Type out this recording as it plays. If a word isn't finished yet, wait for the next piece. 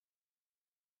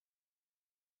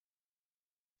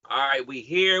All right, we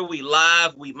here, we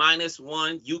live, we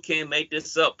 -1. You can't make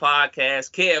this up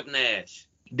podcast. Kev Nash.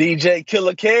 DJ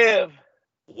Killer Kev.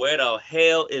 Where the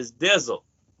hell is Dizzle?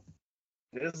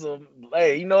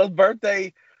 Hey, it's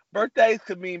birthday. Birthdays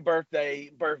could mean birthday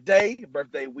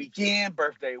weekend,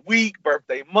 birthday week,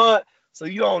 birthday month. So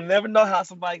you don't never know how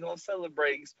somebody gonna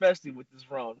celebrate, especially with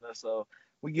this Rona. So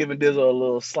we giving Dizzle a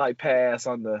little slight pass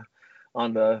on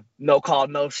the no call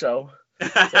no show. For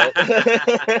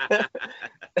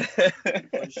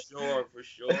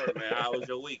sure, man. How was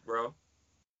your week, bro?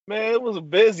 Man, it was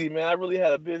busy, man. I really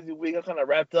had a busy week. I kind of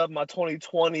wrapped up my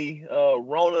 2020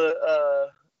 Rona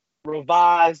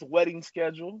revised wedding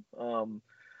schedule. I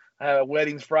had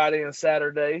weddings Friday and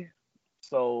Saturday,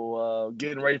 so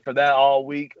getting ready for that all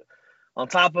week. On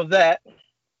top of that,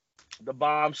 the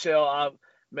bombshell. I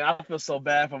feel so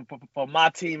bad for my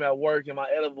team at work and my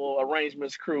edible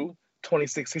arrangements crew.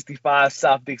 2665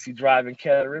 South Dixie Drive in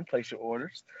Kettering. Place your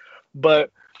orders.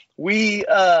 But we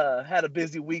had a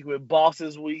busy week with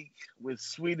Bosses Week, with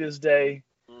Sweetest Day,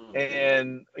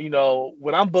 and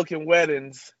when I'm booking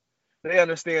weddings, they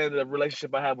understand the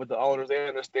relationship I have with the owners. They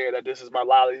understand that this is my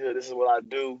livelihood. This is what I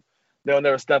do. They'll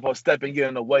never step and get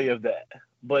in the way of that.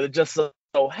 But it just so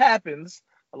happens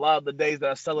a lot of the days that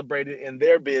are celebrated in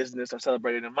their business are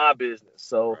celebrated in my business.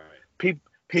 So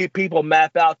people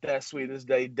map out that Sweetest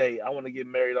Day date. I want to get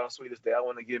married on Sweetest Day. I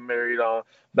want to get married on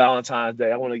Valentine's Day.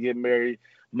 I want to get married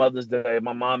Mother's Day.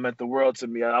 My mom meant the world to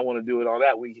me, and I want to do it on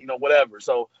that week, whatever.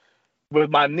 So with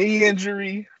my knee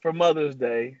injury for Mother's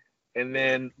Day, and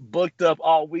then booked up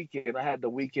all weekend. I had the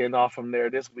weekend off from there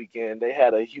this weekend. They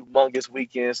had a humongous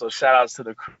weekend, so shout outs to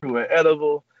the crew at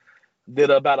Edible. Did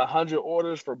about 100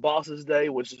 orders for Bosses Day,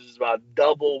 which is about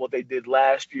double what they did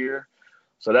last year.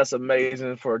 So that's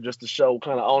amazing for just to show what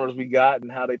kind of owners we got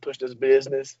and how they push this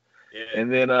business. Yeah.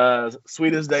 And then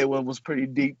Sweetest Day one was pretty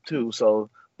deep too.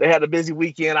 So they had a busy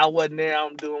weekend. I wasn't there.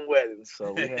 I'm doing weddings,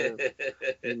 so we had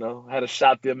had to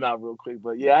shout them out real quick.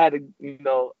 But yeah, I had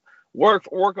to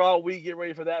work all week, get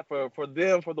ready for that for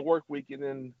them for the work week, and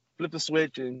then flip the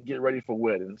switch and get ready for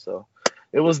wedding. So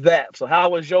it was that. So how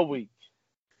was your week?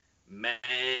 Man,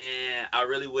 I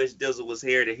really wish Dizzle was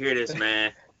here to hear this,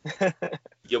 man.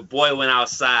 Your boy went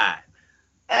outside.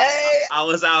 Hey, I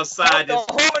was outside.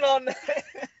 Horn on that.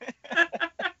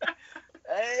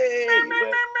 Hey,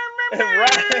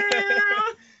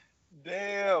 right.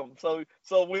 Damn. So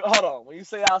hold on. When you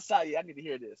say outside, I need to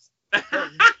hear this.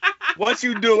 What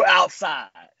you do outside?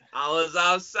 I was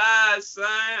outside, son.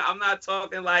 I'm not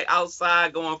talking like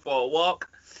outside going for a walk.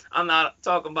 I'm not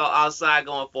talking about outside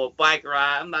going for a bike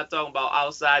ride. I'm not talking about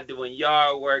outside doing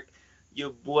yard work.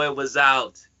 Your boy was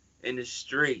out in the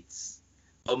streets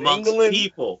amongst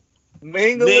people.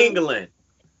 Mingling.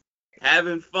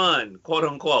 Having fun, quote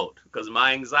unquote, because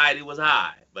my anxiety was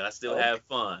high, but I still had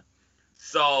fun.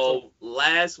 So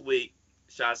last week,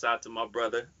 shouts out to my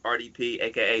brother, RDP,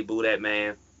 a.k.a. Boo That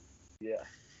Man. Yeah.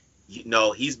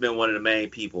 He's been one of the main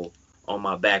people on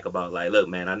my back about like, look,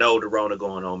 man, I know the Rona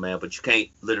going on, man, but you can't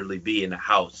literally be in the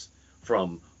house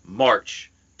from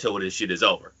March till this shit is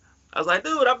over. I was like,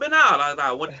 dude, I've been out.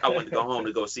 I went to go home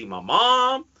to go see my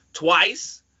mom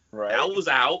twice. Right. I was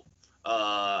out.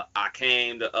 I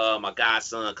came to my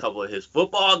godson a couple of his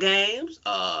football games.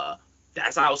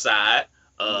 That's outside.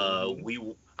 I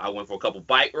went for a couple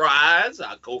bike rides.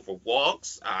 I go for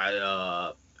walks.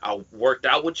 I worked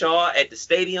out with y'all at the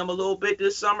stadium a little bit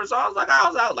this summer. So I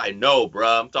was out. Like, no,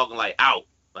 bro. I'm talking like out.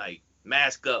 Like,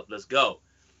 mask up. Let's go.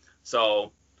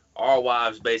 So our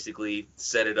wives basically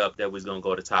set it up that we was going to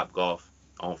go to Top Golf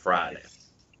on Friday.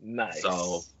 Nice.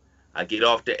 So I get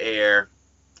off the air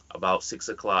about 6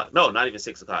 o'clock. No, not even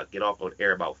 6 o'clock. Get off the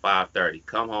air about 5:30.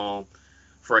 Come home,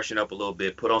 freshen up a little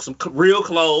bit, put on some real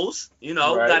clothes.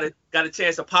 Right. Got a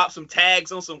chance to pop some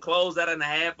tags on some clothes that I done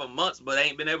had for months, but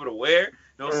ain't been able to wear.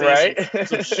 You know what I'm saying? Right.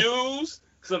 Some shoes.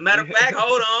 Matter of fact,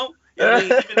 hold on.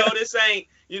 Even though this ain't,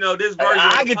 this version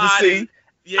I get to see.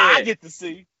 Yeah. I get to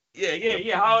see.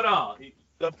 Yeah. Hold on.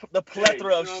 The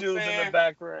plethora of shoes in the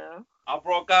background. I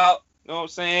broke out. You know what I'm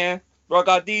saying? Broke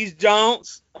out these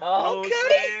Jones. Okay. You know what I'm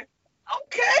saying?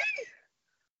 Okay.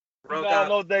 I don't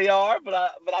know what they are, but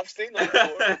I've seen them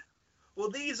before. Well,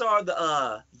 these are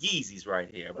the Yeezys right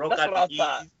here. That's what I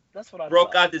thought.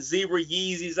 Broke out the zebra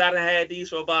Yeezys. I done had these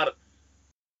for about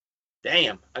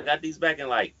I got these back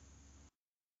in I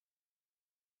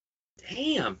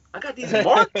got these in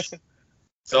March.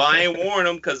 So I ain't worn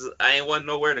them because I ain't want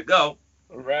nowhere to go.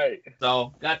 Right.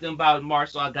 So got them about in March,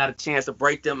 so I got a chance to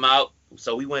break them out.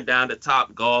 So we went down to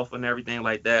Top Golf and everything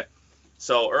like that.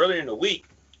 So earlier in the week,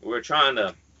 we were trying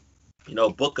to,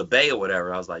 book a bay or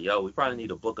whatever. I was like, yo, we probably need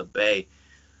to book a bay.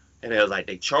 And it was like,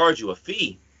 they charge you a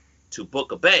fee to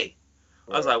book a bay.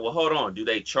 Right. I was like, well, hold on. Do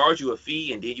they charge you a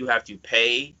fee and then you have to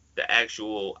pay the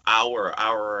actual hour or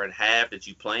hour and a half that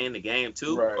you play in the game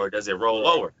too? Right. Or does it roll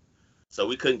Right. over? So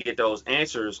we couldn't get those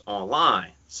answers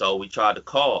online. So we tried to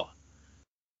call.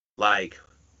 Like,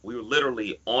 we were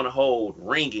literally on hold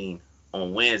ringing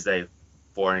on Wednesday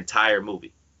for an entire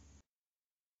movie.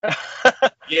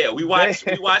 Yeah, we watched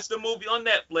the movie on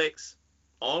Netflix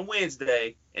on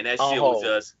Wednesday, and that shit was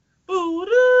just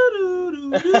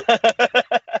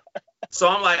So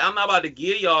I'm like, I'm not about to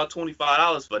give y'all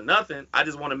 $25 for nothing. I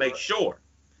just want to make sure.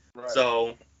 Right.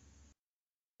 So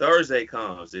Thursday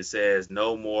comes. It says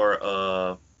no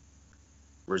more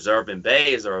reserving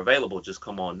bays are available. Just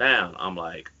come on down. I'm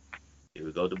like, here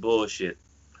we go to bullshit.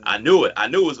 I knew it. I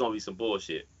knew it was gonna be some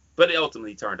bullshit, but it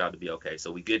ultimately turned out to be okay.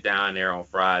 So we get down there on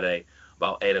Friday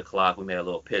about 8 o'clock. We made a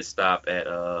little pit stop at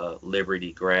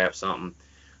Liberty, grab something.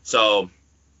 So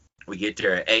we get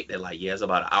there at 8. They're like, yeah, it's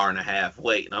about an hour and a half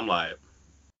wait. And I'm like,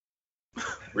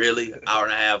 really? Hour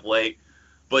and a half wait?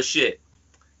 But shit.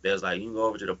 They was like, you can go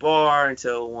over to the bar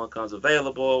until one comes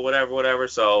available, whatever.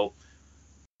 So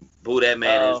boo that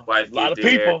man and his wife get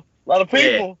there. A lot of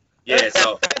people. Yeah,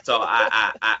 so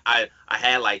I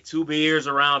had like 2 beers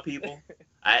around people.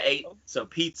 I ate some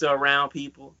pizza around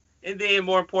people. And then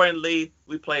more importantly,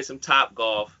 we played some Top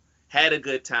Golf, had a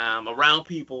good time around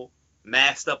people,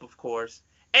 masked up of course.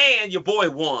 And your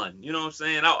boy won. You know what I'm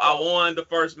saying? I won the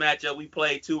first matchup. We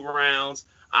played 2 rounds.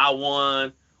 I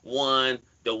won.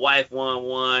 The wife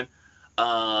won.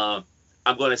 I'm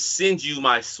gonna send you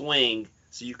my swing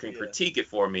so you can critique it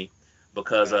for me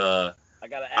because I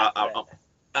gotta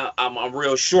I'm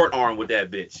real short arm with that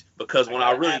bitch because when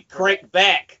I really crank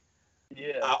back,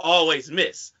 I always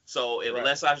miss. So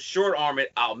unless I short arm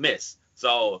it, I'll miss.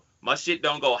 So my shit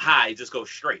don't go high, it just goes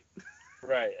straight.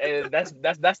 Right, and that's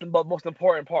the most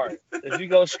important part. If you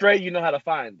go straight, you know how to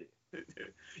find it.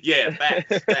 Yeah,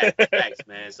 facts,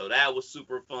 man. So that was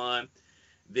super fun.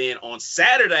 Then on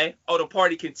Saturday, the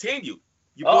party continued.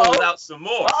 You brought out some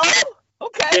more. Oh,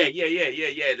 okay.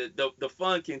 Yeah. The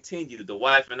fun continued. The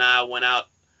wife and I went out,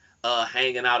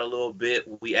 hanging out a little bit.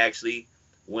 We actually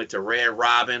went to Red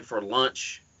Robin for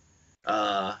lunch,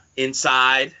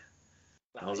 inside.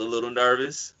 I was a little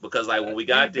nervous because, like, when we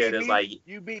got there, there's like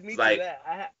you beat me like, to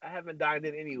that. I haven't dined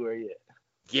in anywhere yet.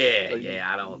 Yeah.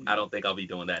 I don't think I'll be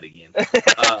doing that again.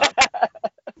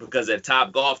 Because at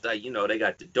Top Golf, they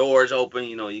got the doors open.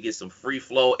 You get some free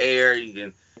flow air. You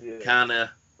can kind of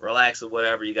relax or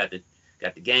whatever. You got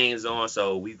the games on.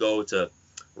 So we go to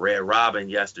Red Robin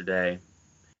yesterday,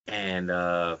 and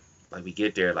like we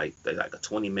get there like a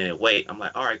 20-minute wait. I'm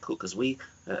like, all right, cool, because we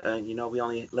we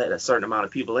only let a certain amount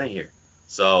of people in here.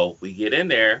 So we get in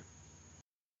there.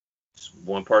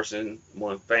 One person,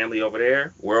 one family over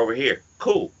there. We're over here.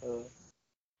 Cool.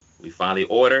 We finally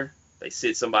order. They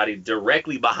sit somebody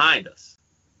directly behind us.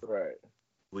 Right.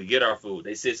 We get our food.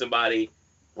 They sit somebody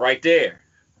right there.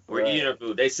 We're eating our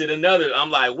food. They sit another.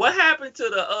 I'm like, what happened to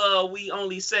the we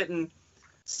only setting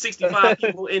 65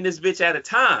 people in this bitch at a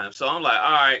time? So I'm like,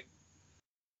 all right,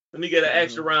 let me get an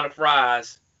extra round of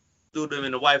fries. Threw them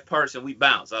in the wife purse and we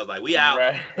bounce. I was like, we out.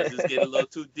 Right. This is getting a little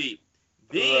too deep.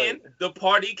 Then the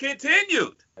party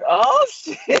continued. Oh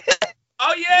shit.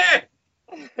 Oh yeah.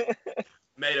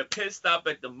 Made a pit stop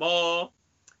at the mall.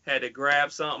 Had to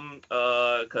grab something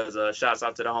because shouts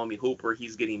out to the homie Hooper.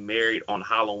 He's getting married on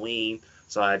Halloween.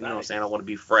 So I, you know what I'm saying, I want to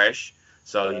be fresh.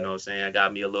 So, you know what I'm saying, I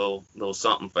got me a little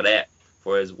something for that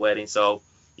for his wedding. So,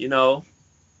 your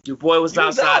boy was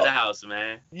outside the house,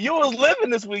 man. You was living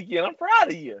this weekend. I'm proud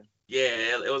of you.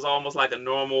 Yeah, it was almost like a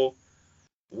normal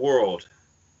world.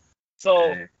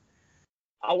 So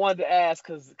I wanted to ask,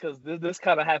 because this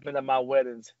kind of happened at my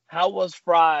weddings. How was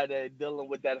Friday dealing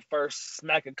with that first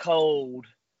smack of cold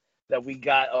that we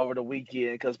got over the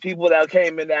weekend? Because people that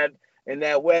came in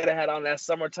that wedding had on that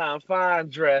summertime fine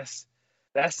dress.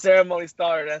 That ceremony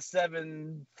started at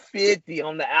 7:50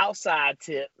 on the outside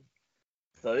tip,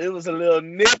 so it was a little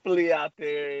nipply out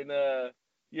there, and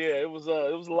it was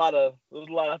a lot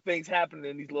of things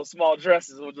happening in these little small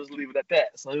dresses. We'll just leave it at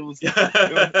that. So it was.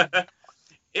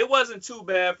 It wasn't too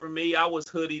bad for me. I was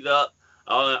hoodied up.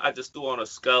 I just threw on a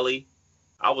Scully.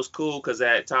 I was cool because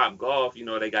at Top Golf,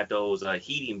 they got those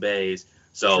heating bays.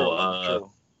 So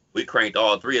True. We cranked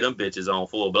all 3 of them bitches on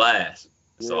full blast.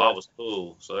 So I was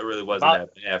cool. So it really wasn't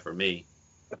that bad for me.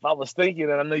 If I was thinking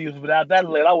that I knew you was without that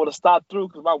late, I would have stopped through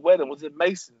because my wedding was in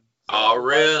Mason. So oh,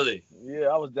 really?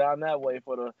 I was down that way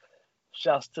for the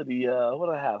shouts to the what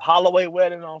do I have? Holloway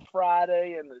wedding on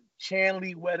Friday and the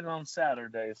Chanley wedding on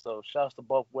Saturday. So shouts to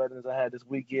both weddings I had this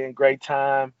weekend. Great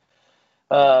time.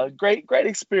 Great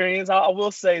experience. I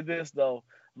will say this though.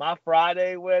 My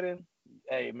Friday wedding,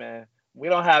 Hey, man, we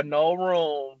don't have no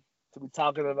room to be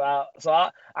talking about. So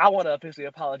I want to officially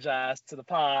apologize to the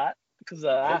pod because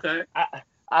Okay. I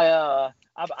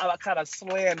kind of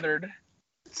slandered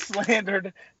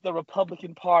the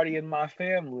Republican Party in my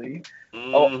family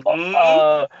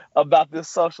Mm-hmm. about this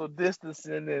social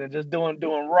distancing and just doing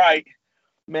right.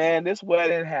 Man, this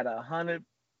wedding had 100,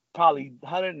 probably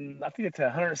 100. I think it's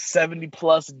 170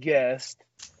 plus guests.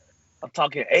 I'm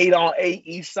talking 8 on 8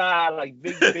 east side, like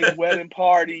big wedding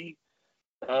party.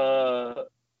 Now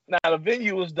the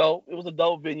venue was dope. It was a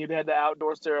dope venue. They had the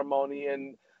outdoor ceremony,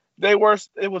 and it was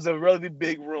a really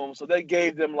big room, so they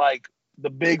gave them like the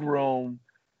big room,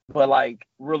 but like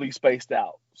really spaced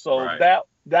out. So Right.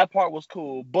 that part was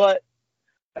cool. But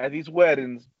at these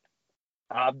weddings,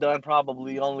 I've done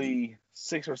probably only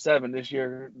 6 or 7 this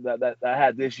year that I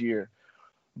had this year.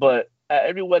 But at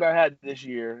every wedding I had this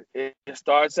year, it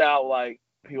starts out like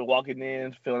people walking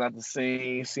in, filling out the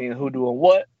scene, seeing who doing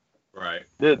what. Right.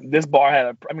 This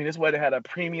wedding had a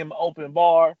premium open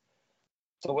bar.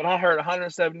 So when I heard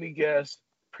 170 guests,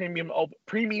 premium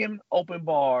open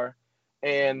bar,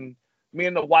 and me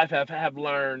and the wife have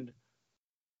learned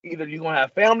either you're gonna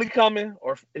have family coming,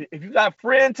 or if you got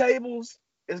friend tables,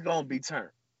 it's gonna be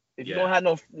turned. If you Yeah. don't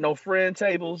have no friend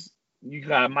tables, you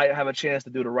might have a chance to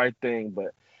do the right thing.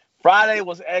 But Friday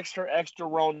was extra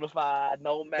Ronified,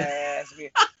 no mask. Me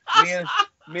and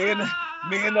me and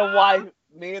me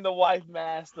and the wife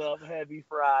masked up heavy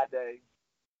Friday.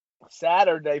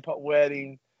 Saturday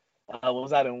wedding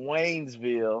was out in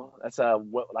Waynesville. That's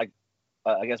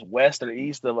I guess west or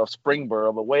east of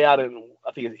Springboro, but way out in,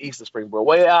 I think it's east of Springboro,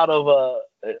 way out of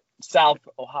South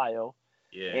Ohio.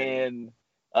 Yeah. And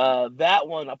that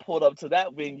one, I pulled up to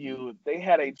that venue. They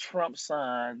had a Trump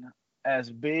sign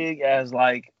as big as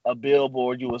like a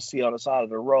billboard you would see on the side of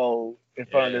the road in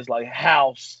front of Yeah. this like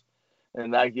house,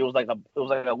 and like it was like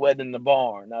a wedding in the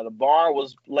barn. Now the barn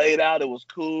was laid out. It was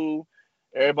cool.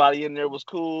 Everybody in there was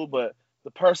cool, but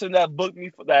the person that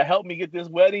that helped me get this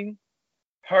wedding,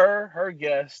 her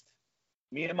guest,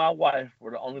 me and my wife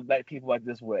were the only black people at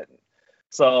this wedding.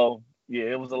 So yeah,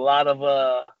 it was a lot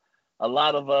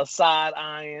of side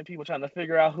eyeing, people trying to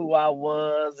figure out who I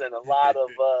was, and a lot of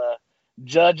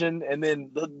judging. And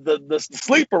then the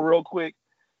sleeper, real quick,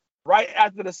 right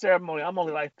after the ceremony, I'm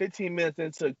only like 15 minutes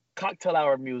into cocktail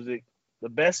hour music. The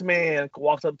best man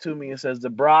walks up to me and says, "The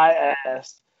bride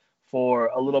asked for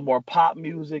a little more pop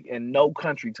music and no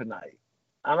country tonight."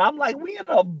 And I'm like, we in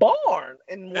a barn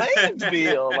in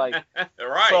Waynesville, like.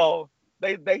 Right. So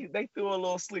they threw a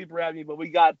little sleeper at me, but we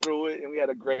got through it and we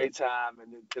had a great time,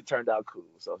 and it turned out cool.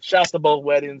 So shouts to both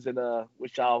weddings, and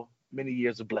wish y'all many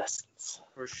years of blessings.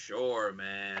 For sure,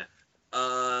 man.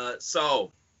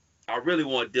 So I really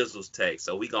want Dizzle's take,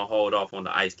 so we gonna hold off on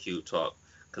the Ice Cube talk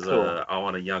because Cool. I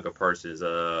want a younger person's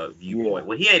Yeah. viewpoint.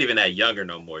 Well, he ain't even that younger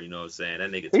no more. You know what I'm saying?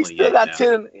 That nigga He still 28 got now.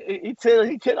 10.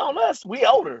 He 10 on us. We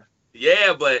older.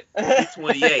 Yeah, but he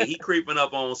 28. He creeping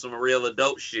up on some real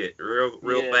adult shit,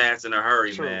 real Yeah. fast in a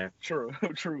hurry, True. man.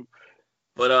 True.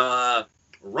 But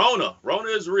Rona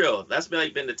is real. That's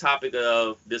been the topic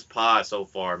of this pod so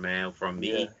far, man. From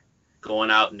Yeah. me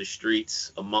going out in the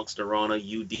streets amongst the Rona,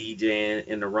 you DJing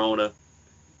in the Rona.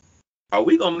 Are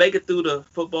we gonna make it through the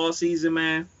football season,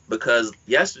 man? Because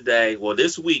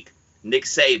this week, Nick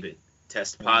Saban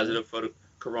tested Mm-hmm. positive for the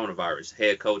coronavirus,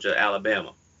 head coach of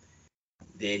Alabama.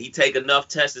 Then he take enough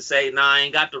tests to say, nah, I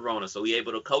ain't got the Rona, so he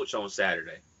able to coach on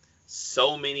Saturday.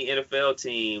 So many NFL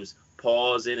teams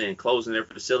pausing and closing their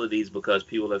facilities because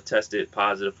people have tested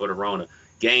positive for the Rona.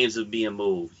 Games are being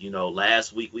moved.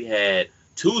 Last week we had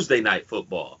Tuesday night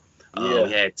football. Yeah.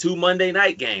 We had 2 Monday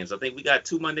night games. I think we got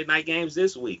 2 Monday night games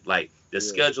this week. Like, the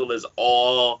schedule is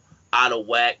all out of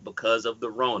whack because of the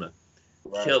Rona.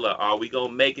 Right. Killer, are we going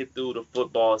to make it through the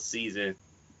football season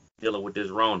dealing with this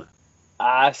Rona?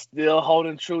 I still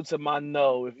holding true to my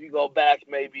no. If you go back,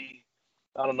 maybe,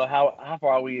 I don't know how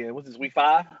far are we in. What's this, week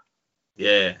 5?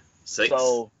 Yeah, 6.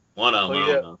 So One of them, I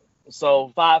yeah. don't know.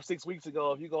 So 5-6 weeks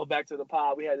ago, if you go back to the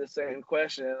pod, we had the same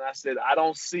question, and I said I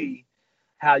don't see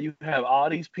how you have all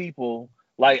these people.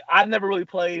 Like, I never really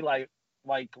played like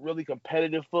really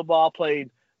competitive football. I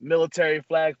played military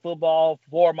flag football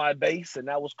for my base, and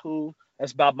that was cool.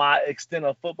 That's about my extent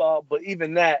of football. But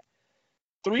even that,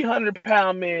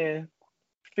 300-pound men,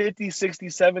 50, 60,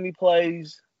 70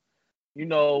 plays.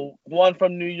 One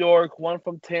from New York, one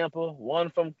from Tampa, one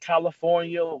from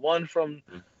California, one from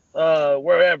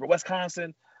wherever,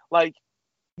 Wisconsin. Like,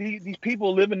 these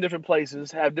people live in different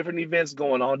places, have different events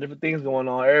going on, different things going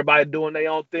on. Everybody doing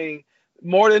their own thing.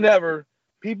 More than ever,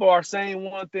 people are saying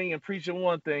one thing and preaching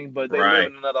one thing, but they live Right.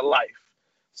 in another life.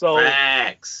 So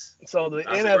Facts. the That's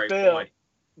a great NFL, point.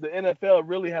 the NFL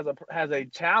really has a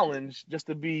challenge just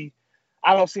to be.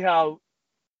 I don't see how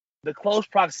the close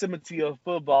proximity of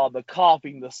football, the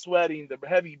coughing, the sweating, the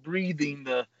heavy breathing,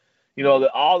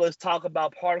 all this talk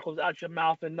about particles out your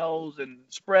mouth and nose and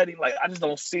spreading. Like, I just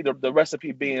don't see the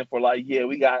recipe being for, like, yeah,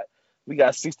 we got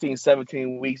 16,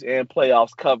 17 weeks and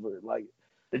playoffs covered. Like,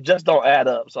 it just don't add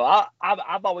up. So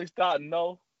I've always thought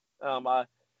no.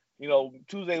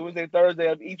 Tuesday, Wednesday, Thursday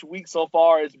of each week so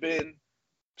far, it's been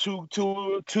two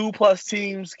plus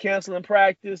teams canceling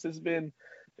practice. It's been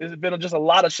just a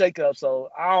lot of shakeups. So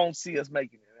I don't see us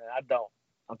making it, man. I don't.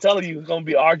 I'm telling you, it's gonna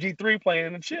be RG3 playing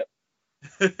in the chip.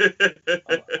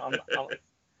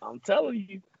 I'm telling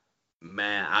you.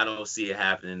 Man, I don't see it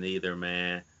happening either,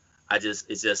 man.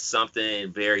 It's just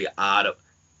something very odd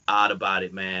about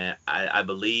it, man. I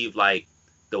believe like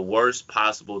the worst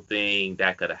possible thing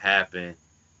that could have happened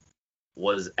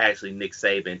was actually Nick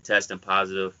Saban testing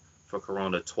positive for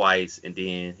corona twice and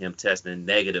then him testing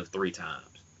negative 3 times.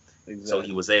 Exactly. So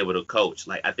he was able to coach.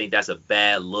 Like, I think that's a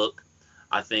bad look.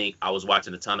 I think I was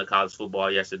watching a ton of college football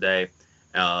yesterday.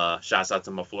 Shouts out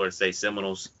to my Florida State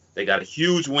Seminoles. They got a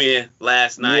huge win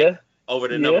last night over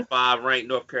the number 5 ranked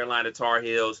North Carolina Tar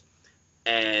Heels.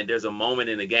 And there's a moment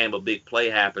in the game, a big play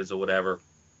happens or whatever,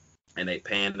 and they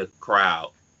pan the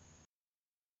crowd.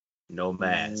 No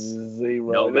mask.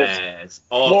 Zero. No mask.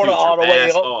 Florida all the way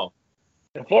off.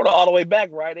 And Florida all the way back,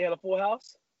 right? They had a full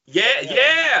house?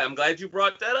 Yeah. I'm glad you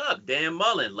brought that up. Dan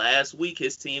Mullen, last week,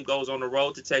 his team goes on the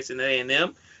road to Texas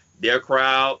A&M. Their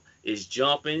crowd is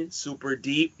jumping super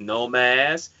deep, no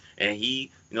mask. And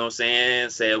he,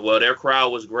 said, well, their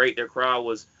crowd was great. Their crowd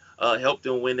was helped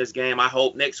them win this game. I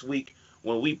hope next week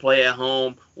when we play at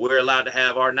home, we're allowed to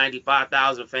have our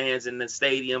 95,000 fans in the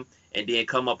stadium. And then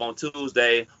come up on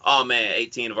Tuesday, oh, man,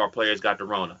 18 of our players got the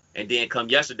Rona. And then come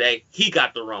yesterday, he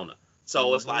got the Rona.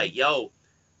 So it's like, yo,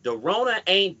 the Rona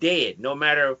ain't dead. No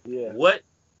matter what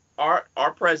our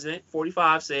president,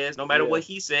 45, says, no matter what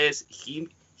he says,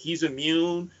 he's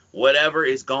immune. Whatever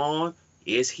is gone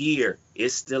is here.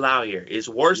 It's still out here. It's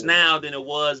worse now than it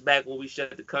was back when we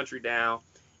shut the country down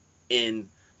in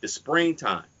the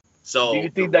springtime. So do you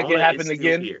think that can happen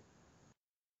again? Here.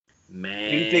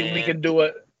 Man. Do you think we can do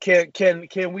it?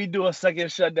 Can we do a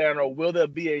second shutdown, or will there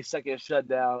be a second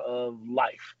shutdown of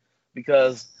life?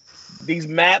 Because these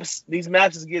maps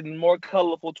is getting more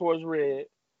colorful towards red.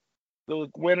 The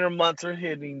winter months are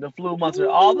hitting, the flu months are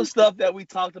all the stuff that we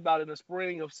talked about in the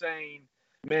spring of saying,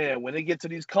 man, when it gets to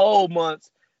these cold months,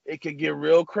 it could get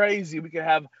real crazy. We could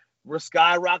have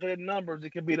skyrocketed numbers. It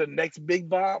could be the next big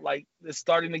bomb. Like, it's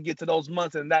starting to get to those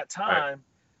months in that time. Right.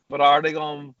 But are they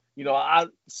going to,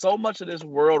 so much of this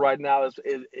world right now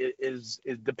is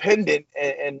dependent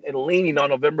and leaning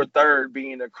on November 3rd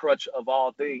being a crutch of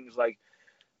all things. Like,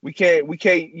 we can't,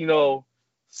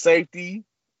 safety.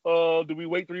 Do we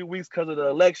wait 3 weeks because of the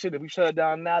election? If we shut it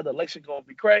down now, the election going to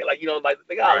be crazy. Like,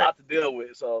 they got a lot to deal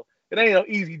with. So it ain't no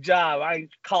easy job. I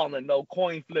ain't calling it no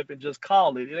coin flip and just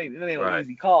call it. It ain't no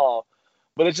easy call.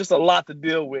 But it's just a lot to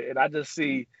deal with. And I just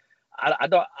see,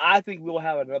 I think we'll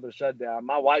have another shutdown.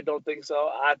 My wife don't think so.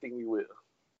 I think we will.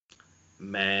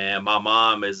 Man, my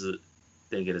mom is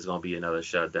thinking it's going to be another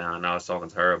shutdown. I was talking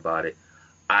to her about it.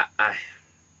 I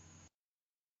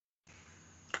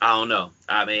don't know.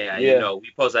 I mean, we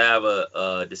supposed to have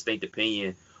a distinct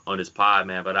opinion on this pod,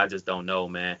 man, but I just don't know,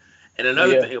 man. And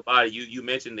another thing about it, you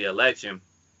mentioned the election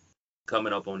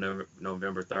coming up on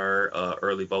November 3rd.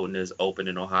 Early voting is open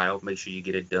in Ohio. Make sure you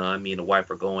get it done. Me and the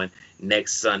wife are going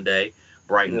next Sunday,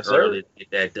 bright and early, to get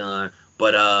that done.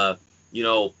 But,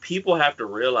 people have to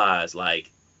realize, like,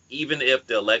 even if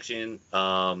the election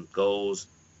goes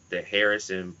the Harris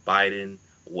and Biden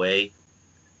way,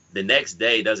 the next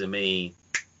day doesn't mean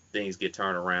things get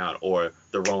turned around or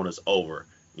the Rona's over.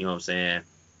 You know what I'm saying?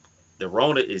 The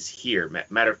Rona is here.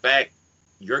 Matter of fact,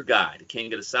 your guy, the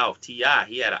King of the South, T.I.,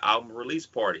 he had an album release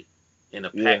party in a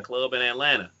packed club in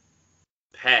Atlanta.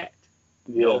 Packed.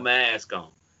 No mask on.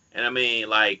 And I mean,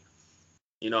 like,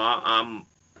 I'm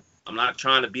not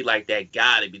trying to be like that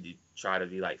guy to try to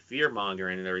be like fear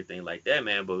mongering and everything like that,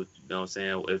 man. But you know what I'm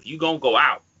saying? If you gonna go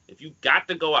out, if you got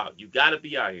to go out, you got to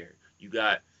be out here. You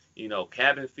got,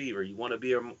 cabin fever. You want to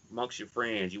be amongst your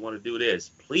friends. You want to do this.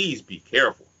 Please be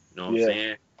careful. You know what I'm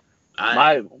saying?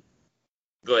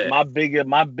 Go ahead.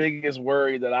 My biggest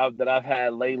worry that I've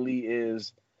had lately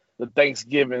is the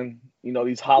Thanksgiving.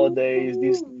 These holidays.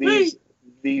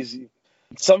 These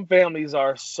some families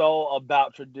are so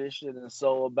about tradition and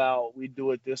so about we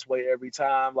do it this way every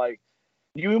time. Like,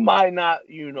 you might not,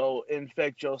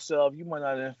 infect yourself. You might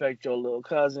not infect your little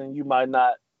cousin. You might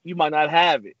not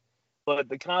have it. But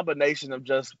the combination of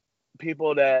just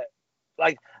people that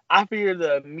like I fear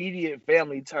the immediate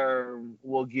family term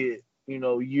will get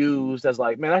used as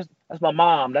like, man, that's my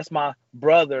mom, that's my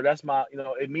brother, that's my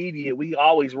immediate. We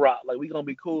always rock, like we gonna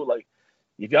be cool. Like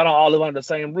if y'all don't all live under the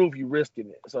same roof, you risking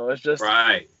it. So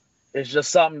Right. it's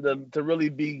just something to really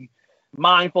be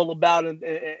mindful about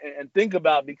and think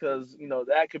about, because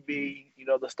that could be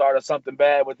the start of something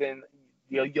bad within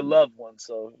your loved one.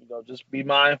 So just be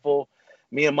mindful.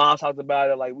 Me and mom talked about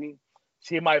it. Like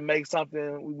she might make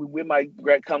something. We might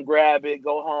come grab it,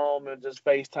 go home, and just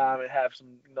FaceTime and have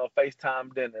some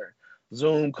FaceTime dinner,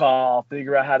 Zoom call,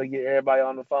 figure out how to get everybody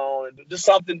on the phone, and just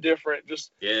something different.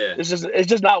 Yeah. It's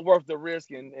just not worth the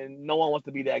risk, and no one wants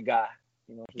to be that guy.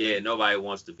 Yeah, nobody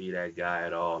wants to be that guy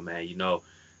at all, man.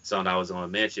 Something I was gonna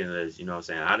mention is, what I'm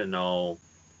saying, I done know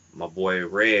my boy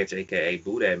Reg, aka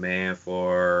Buddha man,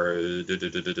 for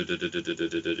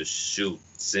shoot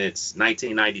since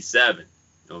 1997. You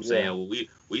know what I'm saying? Well,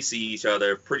 we see each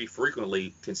other pretty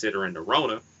frequently considering the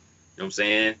Rona. You know what I'm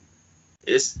saying?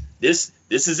 This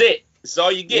is it. It's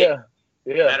all you get.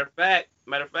 Yeah. Matter of fact,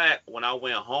 when I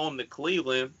went home to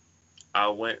Cleveland, I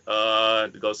went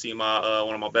to go see my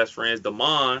one of my best friends,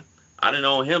 Damon. I done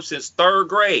known him since 3rd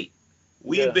grade.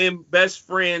 We've been best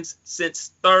friends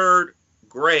since 3rd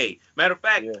grade. Matter of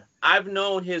fact, I've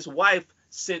known his wife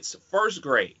since 1st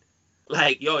grade.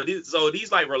 Like,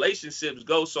 these like relationships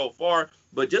go so far,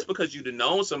 but just because you've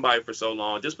known somebody for so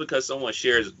long, just because someone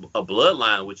shares a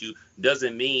bloodline with you,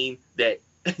 doesn't mean that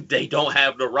they don't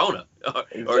have the Rona,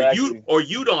 or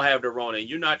you don't have the Rona, and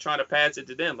you're not trying to pass it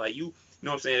to them. Like you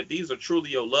know what I'm saying? If these are truly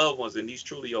your loved ones and these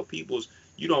truly your peoples,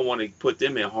 you don't want to put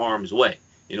them in harm's way.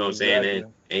 You know what I'm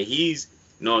saying? And he's,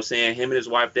 you know what I'm saying, him and his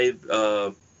wife, they've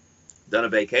done a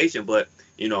vacation, but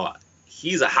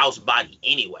he's a house body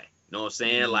anyway. You know what I'm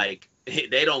saying? Mm-hmm. Like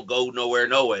they don't go nowhere.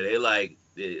 They like,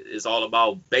 it's all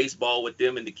about baseball with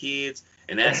them and the kids,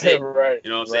 and that's it. Right. You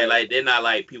know what I'm saying? Like they're not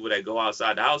like people that go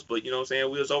outside the house, but you know what I'm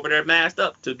saying, we was over there masked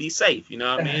up to be safe. You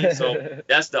know what I mean? So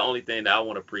that's the only thing that I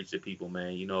want to preach to people,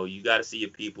 man. You got to see your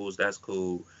peoples. That's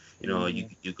cool.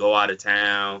 You go out of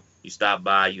town, you stop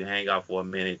by, you hang out for a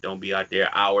minute. Don't be out there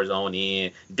hours on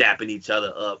end, dapping each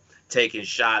other up, taking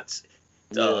shots,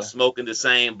 smoking the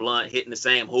same blunt, hitting the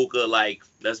same hookah. Like,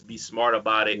 let's be smart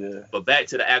about it. Yeah. But back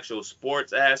to the actual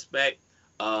sports aspect,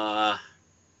 I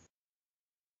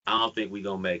don't think we're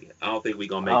gonna make it. I don't think we're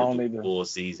gonna make it through the full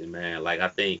season, man. Like I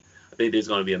think there's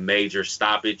gonna be a major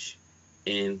stoppage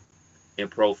in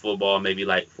pro football, maybe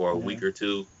like for a week or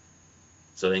two,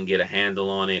 so they can get a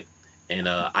handle on it. And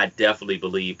I definitely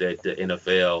believe that the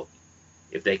NFL,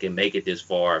 if they can make it this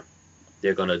far,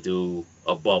 they're gonna do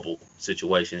a bubble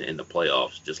situation in the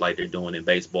playoffs, just like they're doing in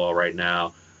baseball right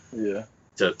now. Yeah.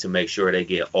 To make sure they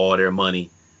get all their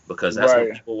money, because that's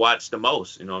what people watch the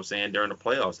most. You know what I'm saying? During the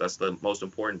playoffs, that's the most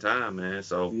important time, man.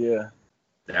 So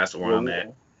that's where I'm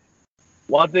at.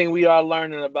 One thing we are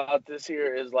learning about this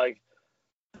here is like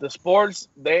the sports,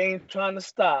 they ain't trying to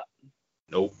stop.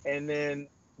 Nope. And then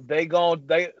they got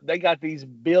these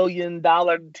 $1 billion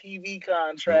TV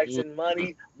contracts and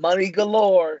money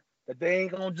galore that they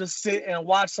ain't gonna just sit and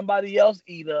watch somebody else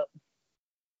eat up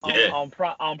on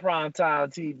prime time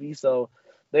TV. So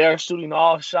they are shooting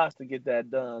all shots to get that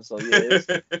done. So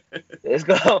it's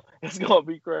gonna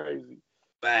be crazy.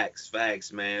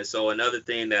 Facts, man. So another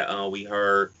thing that we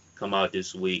heard come out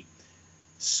this week,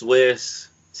 Swiss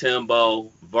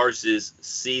Timbo versus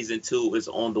season 2 is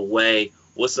on the way.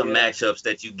 What's some matchups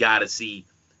that you gotta see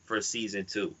for season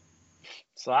 2?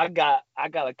 So I got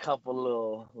a couple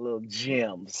little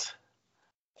gems.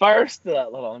 First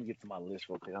up, hold on, let me get to my list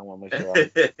real quick. I want to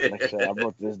make sure I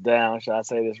wrote this down. Should I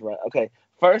say this right? Okay.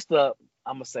 First up,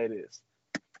 I'm gonna say this.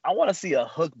 I want to see a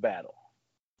hook battle.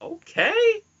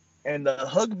 Okay. And the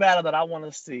hook battle that I want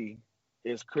to see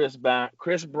is Chris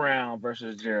Brown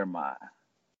versus Jeremiah.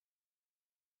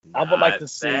 I would like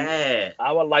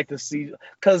to see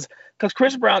because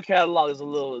Chris Brown catalog is a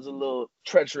little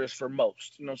treacherous for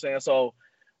most. You know what I'm saying? So,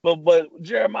 but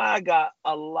Jeremiah got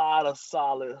a lot of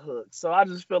solid hooks. So I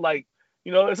just feel like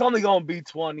it's only gonna be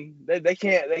 20. They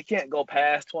can't go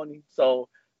past 20. So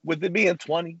with it being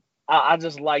 20, I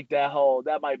just like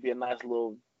that might be a nice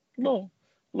little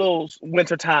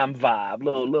wintertime vibe,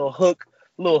 little hook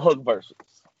verses.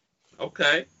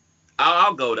 Okay,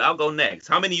 I'll go next.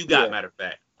 How many you got? Matter of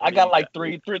fact, I got like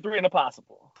three in the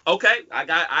possible. Okay, I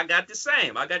got the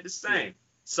same. Yeah.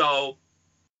 So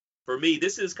for me,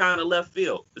 this is kind of left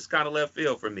field.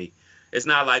 For me. It's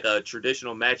not like a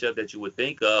traditional matchup that you would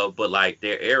think of, but like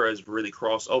their eras really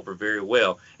cross over very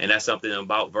well, and that's something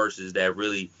about verses that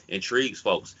really intrigues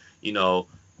folks.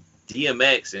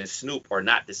 DMX and Snoop are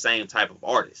not the same type of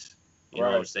artists. You know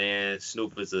what I'm Right. saying?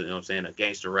 Snoop is a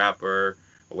gangster rapper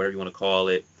or whatever you want to call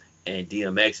it. And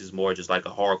DMX is more just like a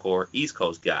hardcore East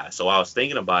Coast guy. So I was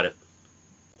thinking about it.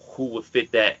 Who would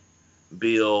fit that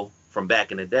bill from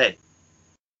back in the day?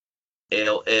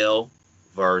 LL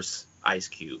versus Ice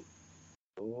Cube.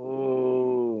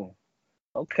 Ooh.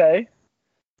 Okay.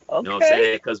 You know what I'm Okay.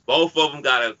 saying? Because both of them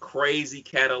got a crazy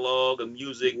catalog of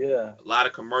music, Yeah. a lot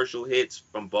of commercial hits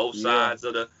from both Yeah. sides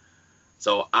of the.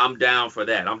 So I'm down for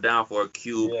that. I'm down for a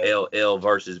Cube Yeah. LL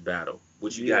versus battle.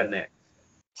 What you got Yeah. next?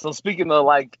 So speaking of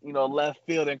like, left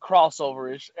field and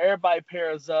crossover-ish, everybody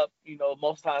pairs up,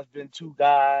 most times it's been two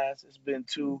guys, it's been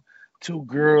two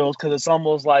girls, because it's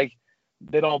almost like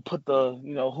they don't put the,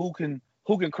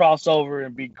 who can cross over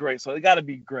and be great. So they gotta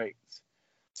be great.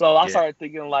 So I Yeah. started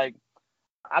thinking like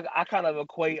I kind of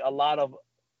equate a lot of,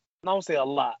 I don't say a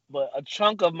lot, but a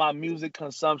chunk of my music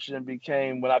consumption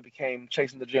became when I became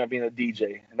chasing the dream of being a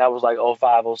DJ. And that was like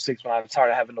 05, 06 when I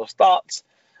started having those thoughts.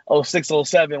 06,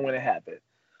 07 when it happened.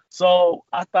 So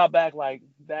I thought back like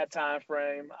that time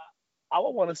frame. I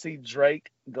would want to see Drake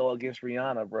go against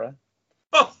Rihanna, bro.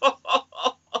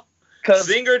 Cause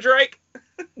Singer Drake?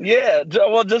 yeah,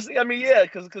 well, yeah,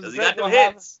 cause Because he Drake got them gonna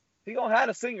have hits. he gonna have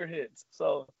the singer hits.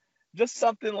 So just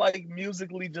something like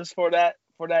musically, just for that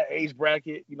age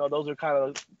bracket. Those are kind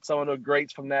of some of the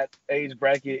greats from that age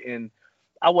bracket, and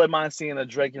I wouldn't mind seeing a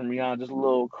Drake and Rihanna, just a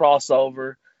little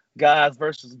crossover, guys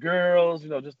versus girls.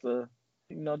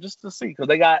 Just to see, because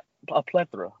they got a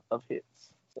plethora of hits.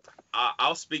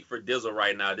 I'll speak for Dizzle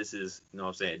right now. This is, you know what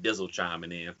I'm saying, Dizzle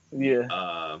chiming in.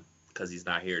 Yeah. Because he's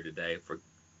not here today.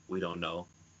 We don't know.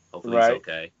 Hopefully he's Right.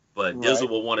 okay. But Right. Dizzle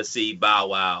will want to see Bow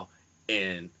Wow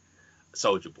and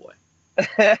Soulja Boy.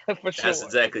 For sure. That's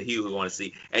exactly who we want to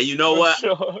see. And you know For what?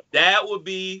 sure. That would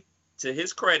be, to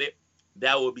his credit,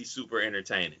 that would be super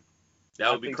entertaining.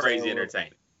 That would be crazy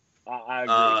entertaining. I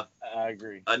agree. I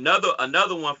agree.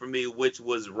 Another one for me, which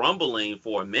was rumbling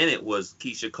for a minute, was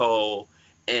Keisha Cole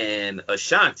and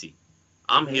Ashanti.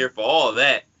 I'm here for all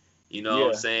that. You know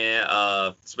what I'm saying?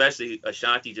 Especially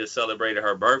Ashanti just celebrated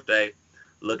her birthday,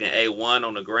 looking A1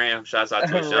 on the gram. Shouts out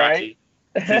to Ashanti.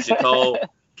 Right.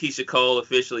 Keisha Cole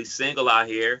officially single out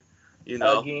here.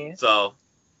 Again. So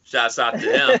shouts out to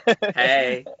them.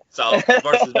 Hey, so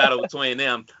versus battle between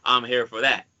them, I'm here for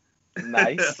that.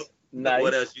 Nice. Nice.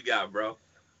 What else you got, bro?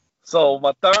 So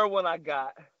my third one I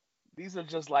got, these are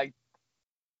just like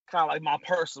kind of like my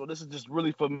personal. This is just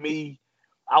really for me.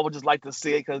 I would just like to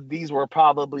see it because these were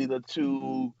probably the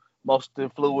two most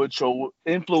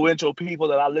influential people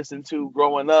that I listened to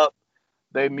growing up.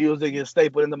 Their music is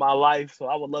stapled into my life, so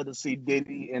I would love to see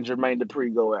Diddy and Jermaine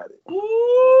Dupri go at it.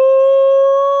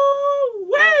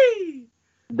 Ooh-wee!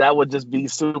 That would just be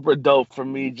super dope for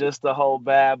me. Just the whole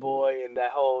Bad Boy and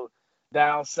that whole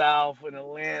down south in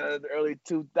Atlanta, the early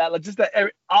 2000s, just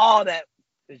all that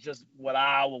is just what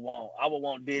I would want. I would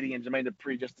want Diddy and Jermaine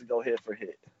Dupri just to go hit for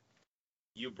hit.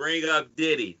 You bring up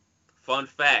Diddy. Fun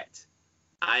fact.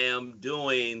 I am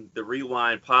doing the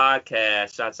Rewind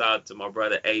podcast. Shouts out to my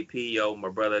brother AP, my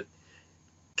brother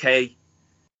K.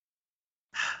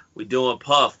 We doing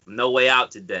Puff. No Way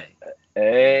Out today.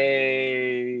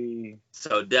 Hey.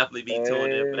 So definitely be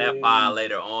tuned in for that pod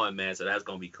later on, man. So that's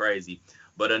going to be crazy.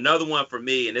 But another one for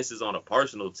me, and this is on a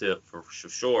personal tip for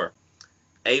sure,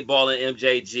 8Ball and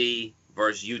MJG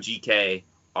versus UGK,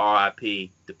 RIP,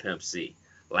 the Pimp C.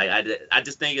 Like, I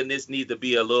just think this needs to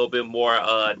be a little bit more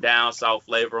down south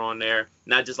flavor on there.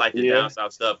 Not just like the down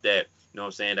south stuff that, you know what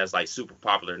I'm saying, that's like super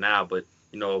popular now. But,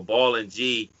 Ball and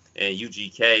G and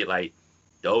UGK, like,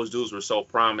 those dudes were so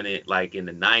prominent, like, in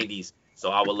the 90s. So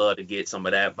I would love to get some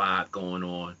of that vibe going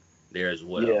on there as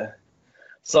well. Yeah.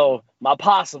 So, my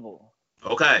possible.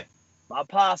 Okay. My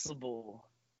possible.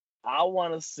 I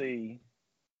want to see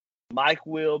Mike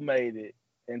Will Made It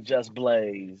and Just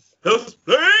Blaze. Just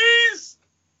Blaze!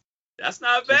 That's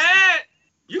not bad.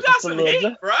 You got some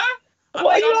heat, bro. I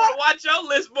want to watch your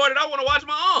list more than I want to watch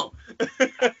my own.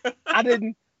 I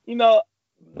didn't,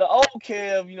 the old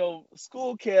Kev,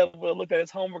 school Kev would have looked at his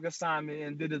homework assignment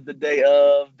and did it the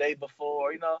day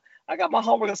before. I got my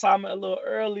homework assignment a little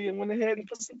early and went ahead and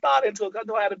put some thought into it. I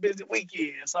know I had a busy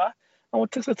weekend. So I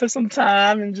took some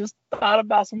time and just thought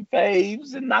about some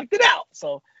faves and knocked it out.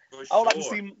 So I would like to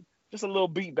see just a little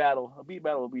beat battle. A beat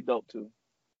battle would be dope too.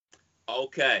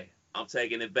 Okay. I'm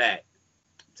taking it back.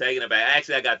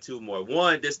 Actually, I got two more.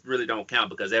 One, this really don't count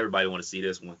because everybody want to see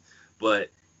this one. But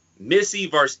Missy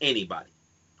versus anybody.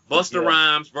 Busta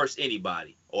Rhymes versus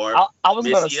anybody. Or I was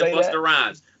Missy and Busta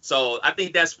Rhymes. So I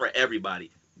think that's for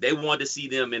everybody. They want to see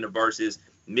them in the verses.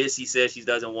 Missy says she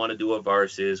doesn't want to do a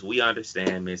verses. We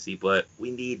understand, Missy, but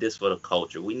we need this for the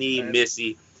culture. We need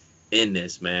Missy in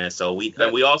this, man. So we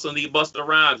also need Busta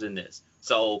Rhymes in this.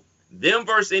 So them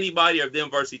versus anybody or them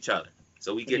versus each other.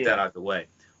 So we get that out the way.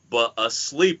 But a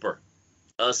sleeper,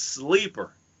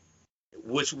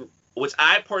 which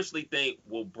I personally think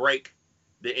will break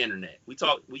the internet. We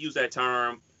use that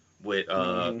term with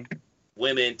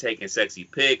women taking sexy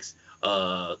pics,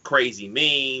 crazy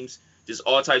memes, just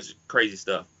all types of crazy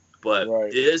stuff.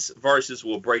 But this versus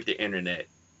will break the internet.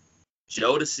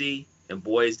 Jodeci and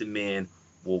Boyz II Men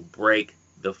will break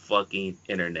the fucking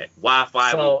internet.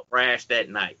 Wi-Fi will crash that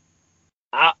night.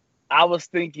 I was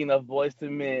thinking of Boyz II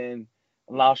Men,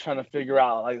 and I was trying to figure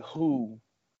out who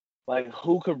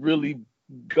could really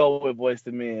go with Boyz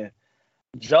II Men.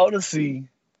 Jodeci.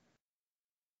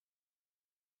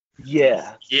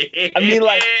 Yeah. I mean,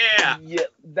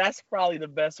 that's probably the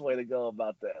best way to go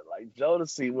about that. Like,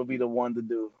 Jodeci would be the one to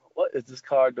do. What is this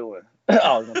car doing? Oh,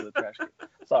 I was going to the trash can.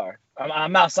 Sorry.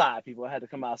 I'm outside, people. I had to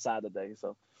come outside today,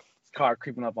 so this car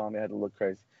creeping up on me. I had to look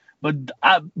crazy. But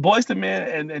Boyz II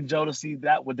Men and Jodeci,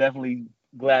 that would definitely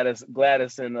Gladys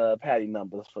and Patty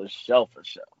numbers for sure.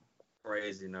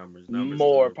 Crazy numbers.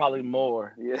 Probably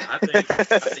more. Yeah. I think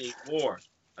more.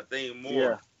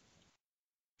 Yeah.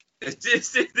 It's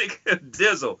just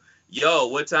Dizzle. Yo,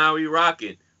 what time are we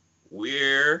rocking?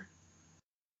 We're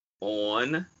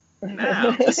on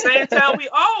now. The same time we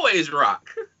always rock.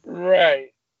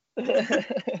 Right.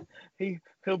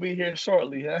 He'll be here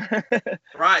shortly, huh?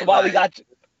 Right. So while we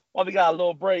got a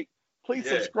little break, please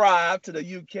subscribe to the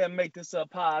You Can Make This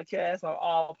Up podcast on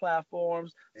all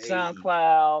platforms,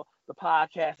 SoundCloud, the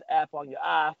podcast app on your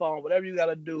iPhone, whatever you got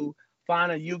to do.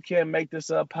 Find a You Can Make This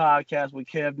Up podcast with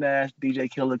Kev Nash, DJ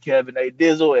Killer Kevin A.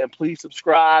 Dizzle, and please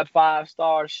subscribe,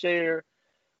 5-star, share.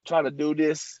 Try to do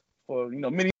this for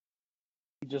many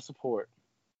just support.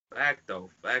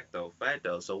 Facto.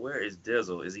 So where is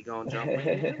Dizzle? Is he gonna jump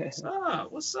in?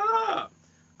 What's up?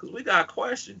 Because we got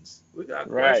questions. We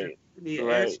need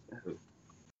answers to.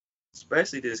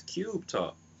 Especially this Cube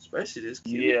talk.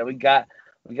 Yeah, we got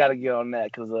to get on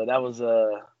that because that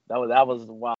was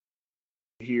wild.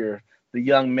 Hear the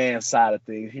young man side of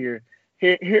things. Hear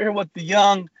what the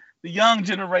young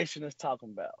generation is talking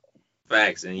about.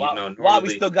 Facts, and why we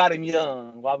still got him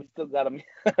young.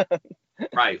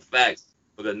 Right, facts.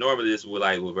 Because normally this would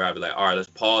be like, all right, let's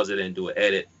pause it and do an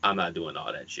edit. I'm not doing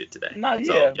all that shit today. We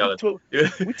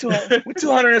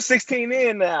 216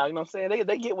 in now. You know what I'm saying?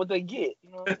 They get what they get.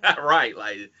 You know? Right,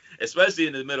 like especially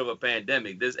in the middle of a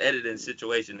pandemic, this editing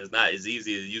situation is not as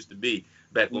easy as it used to be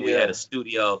back when we had a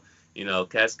studio.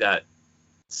 Cats got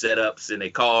setups in their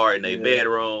car, in their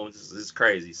bedrooms. It's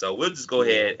crazy. So we'll just go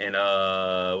ahead and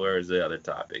where's the other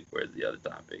topic?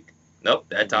 Nope,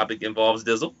 that topic involves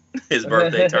Dizzle. His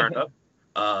birthday turned up.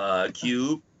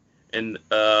 Cube. And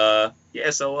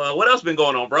so what else been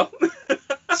going on, bro?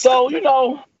 So,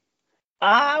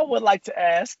 I would like to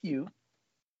ask you,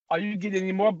 are you getting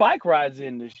any more bike rides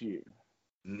in this year?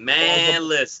 Man,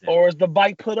 listen. Or is the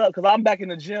bike put up? Because I'm back in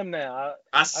the gym now.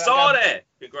 I saw that.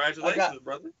 Congratulations,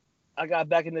 brother. I got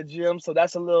back in the gym, so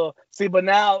that's a little... See, but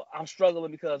now I'm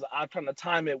struggling because I'm trying to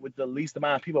time it with the least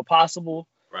amount of people possible.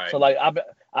 Right. So,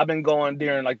 I've been going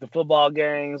during, the football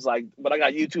games, but I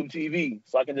got YouTube TV,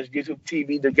 so I can just YouTube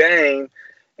TV the game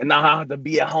and not have to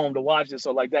be at home to watch it.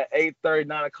 So, that 8:30,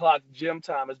 9 o'clock gym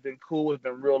time has been cool. It's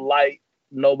been real light.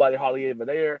 Nobody hardly ever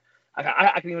there.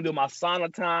 I can even do my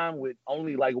sauna time with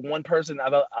only one person.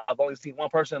 I've only seen one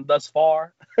person thus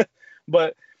far,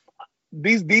 but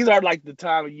these are the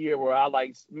time of year where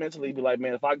I mentally be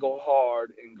man, if I go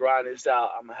hard and grind this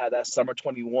out, I'm gonna have that summer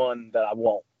 21 that I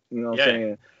want. You know what I'm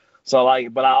saying? So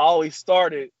but I always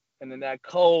started, and then that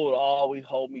cold always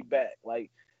hold me back.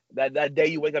 That day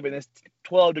you wake up and it's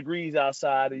 12 degrees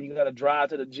outside and you gotta drive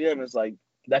to the gym. It's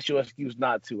that's your excuse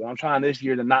not to. I'm trying this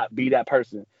year to not be that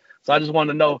person. So I just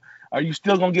wanted to know, are you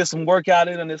still going to get some workout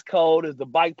in this cold? Is the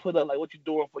bike put up? What you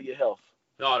doing for your health?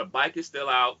 No, the bike is still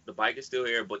out. The bike is still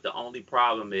here. But the only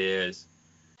problem is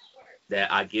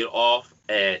that I get off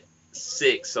at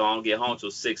 6, so I don't get home till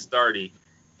 6:30,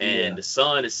 and the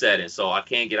sun is setting, so I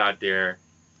can't get out there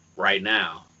right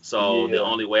now. So the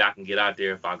only way I can get out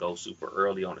there if I go super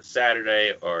early on a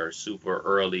Saturday or super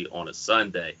early on a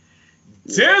Sunday.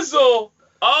 Dizzle!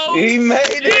 Oh, he made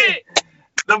it!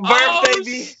 The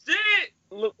birthday shit!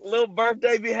 Little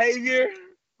birthday behavior.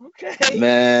 Okay.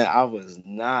 Man, I was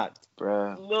not,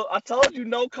 bro. I told you,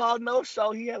 no call, no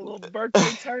show. He had a little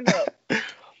birthday turn up.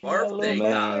 Birthday,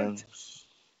 man.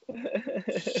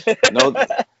 No,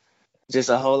 just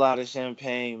a whole lot of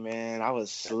champagne, man. I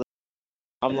was sleeping.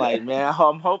 I'm like, man,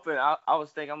 I'm hoping. I was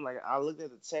thinking, I looked at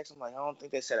the text. I'm like, I don't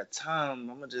think they set a time.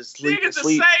 I'm gonna just sleep. At the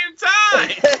same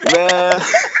time, man.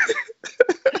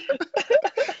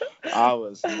 I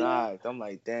was knocked. I'm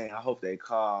like, dang, I hope they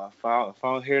call. If I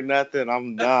don't hear nothing,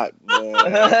 I'm knocked,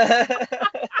 man.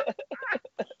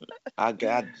 I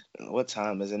got, what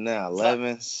time is it now?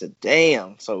 11? So,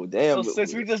 damn. So, damn. So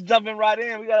since we just jumping right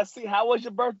in, we gotta see, how was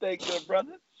your birthday, good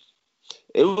brother?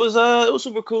 It was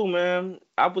super cool, man.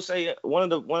 I would say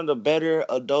one of the better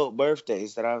adult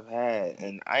birthdays that I've had,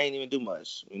 and I ain't even do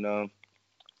much, you know.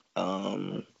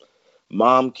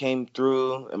 Mom came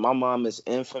through, and my mom is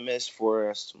infamous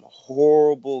for some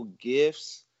horrible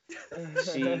gifts.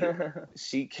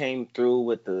 She came through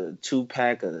with the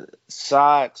 2-pack of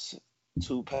socks,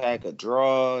 2-pack of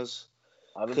drawers,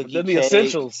 cookie the cake,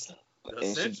 essentials.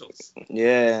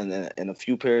 and a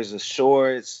few pairs of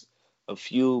shorts, a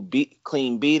few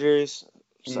clean beaters.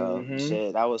 So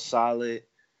shit, that was solid.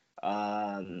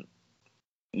 My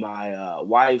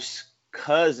wife's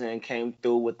cousin came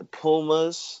through with the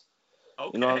Pumas.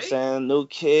 Okay. You know what I'm saying? New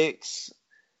kicks.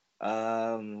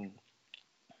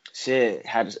 Shit,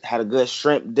 had a good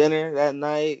shrimp dinner that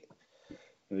night.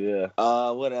 Yeah.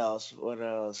 What else?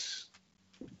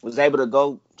 Was able to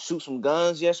go shoot some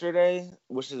guns yesterday,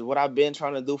 which is what I've been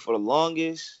trying to do for the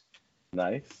longest.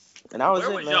 Nice. And I was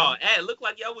Where was man. y'all at? It looked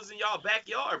like y'all was in y'all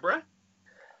backyard, bruh.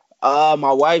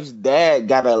 My wife's dad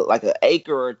got an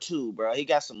acre or two, bro. He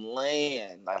got some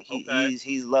land. Like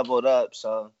he's leveled up,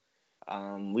 so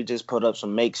we just put up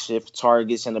some makeshift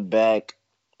targets in the back.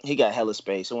 He got hella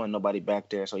space. There wasn't nobody back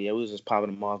there, so yeah, we was just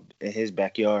popping them off in his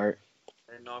backyard.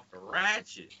 And off the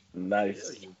ratchet. Nice.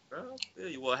 Feel you, bro. Feel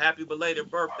you. Well, happy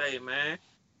belated birthday, man.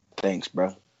 Thanks,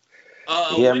 bro.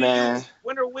 Yeah, man.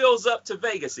 When are Wheels up to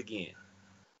Vegas again?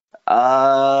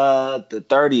 The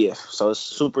 30th. So it's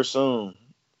super soon.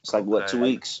 It's like what, 2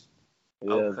 weeks?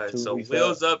 Yeah, okay, so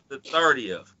Wheels up the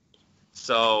 30th.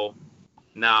 So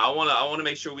now I wanna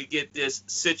make sure we get this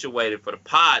situated for the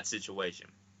pod situation.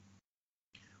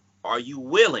 Are you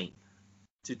willing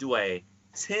to do a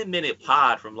 10-minute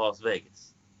pod from Las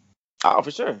Vegas? Oh,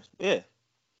 for sure. Yeah.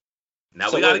 Now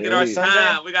so we gotta get our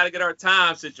time. We gotta get our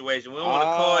time situation. We don't want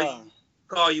to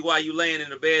call you while you laying in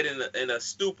the bed in a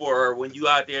stupor, or when you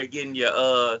out there getting your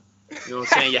you know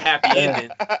what I'm saying, your happy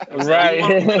ending. You know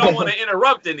right. We don't want to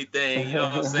interrupt anything. You know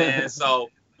what I'm saying?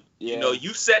 So you know,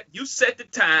 you set the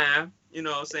time. You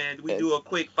know what I'm saying? We do a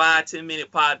quick 5-10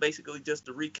 minute pod, basically just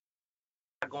to recap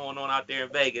going on out there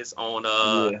in Vegas on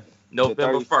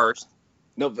November 1st.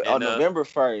 November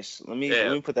 1st. Let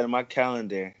me put that in my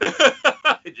calendar.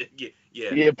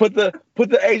 Yeah. Put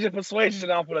the Asian persuasion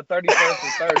on for the 31st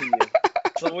and 30th.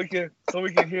 So we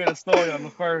can hear the story on the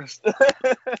 1st.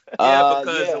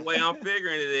 Because the way I'm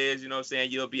figuring it is, you know what I'm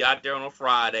saying, you'll be out there on a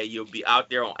Friday, you'll be out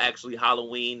there on actually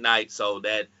Halloween night, so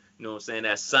that, you know what I'm saying,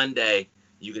 that Sunday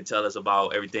you can tell us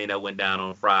about everything that went down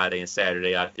on Friday and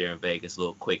Saturday out there in Vegas. A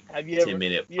little quick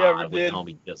 10-minute pod with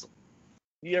homie Dizzle.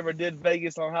 You ever did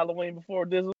Vegas on Halloween before,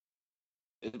 Dizzle?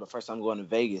 This is the first time going to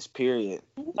Vegas, period.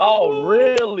 Oh,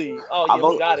 really? Oh, yeah,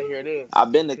 we gotta hear this.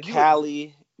 I've been to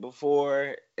Cali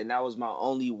before, and that was my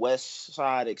only West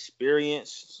Side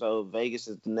experience. So Vegas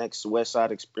is the next West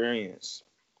Side experience.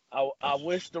 I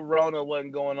wish the Rona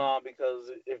wasn't going on,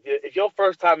 because if your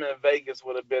first time in Vegas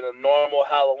would have been a normal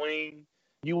Halloween,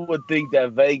 you would think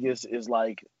that Vegas is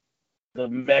like the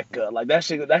Mecca. Like that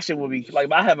shit would be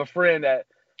like, I have a friend that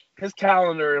his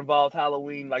calendar involved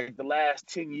Halloween like the last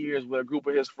 10 years with a group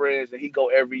of his friends, and he go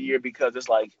every year because it's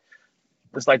like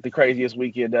the craziest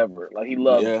weekend ever. Like he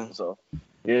loves it. So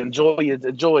enjoy it.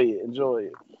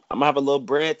 I'm gonna have a little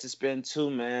bread to spend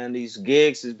too, man. These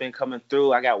gigs has been coming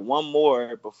through. I got one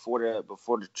more before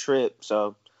the trip,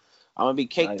 so I'm gonna be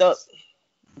caked up.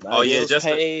 Oh yeah,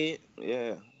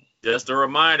 just a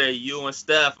reminder, you and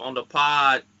Steph on the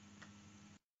pod,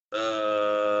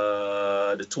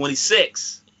 the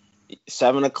 26th.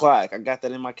 7 o'clock. I got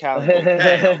that in my calendar.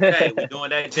 Okay. We're doing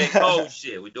that J.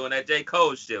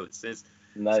 Cole shit. Since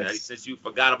you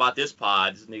forgot about this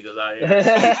pod, this nigga's out here.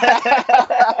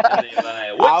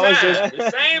 Like, what time?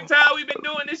 The same time we've been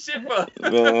doing this shit for.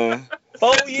 Man.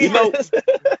 4 years. You know,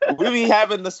 we be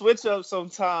having the switch up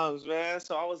sometimes, man.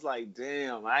 So I was like,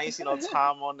 damn, I ain't seen no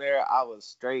time on there. I was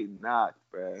straight knocked,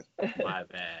 bro. My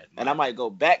bad. And I might go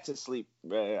back to sleep,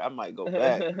 bro. I might go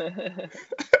back.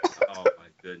 Oh my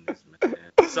goodness, man.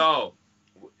 So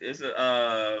it's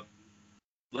a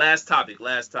last topic.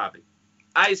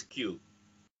 Ice Cube.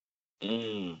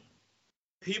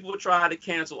 People try to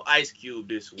cancel Ice Cube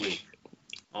this week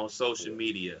on social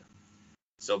media.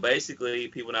 So basically,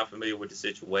 people not familiar with the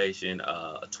situation,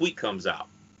 a tweet comes out.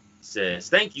 Says,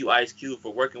 "Thank you, Ice Cube,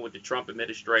 for working with the Trump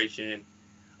administration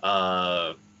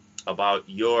about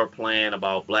your plan,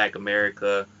 about Black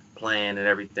America plan and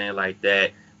everything like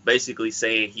that." Basically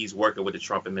saying he's working with the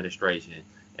Trump administration.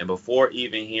 And before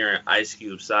even hearing Ice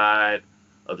Cube's side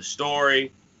of the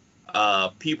story,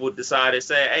 people decided to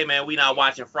say, hey, man, we not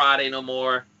watching Friday no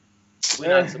more. We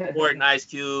not supporting Ice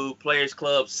Cube. Players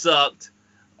Club sucked.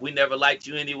 We never liked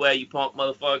you anyway, you punk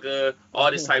motherfucker.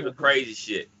 All this type of crazy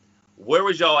shit. Where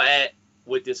was y'all at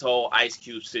with this whole Ice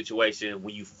Cube situation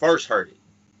when you first heard it?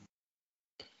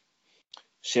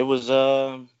 Shit was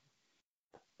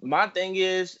my thing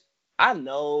is I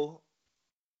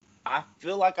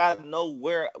feel like I know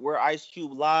where Ice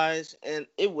Cube lies, and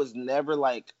it was never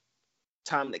like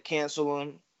time to cancel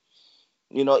him.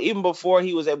 You know, even before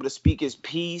he was able to speak his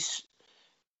piece,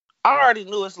 I already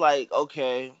knew it's like,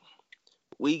 okay,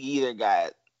 we either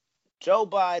got Joe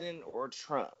Biden or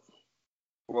Trump.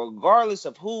 Regardless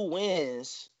of who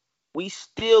wins, we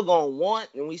still gonna want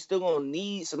and we still gonna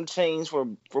need some change for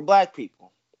black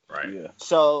people. Right. Yeah.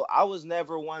 So I was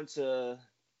never one to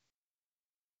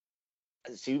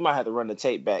see. We might have to run the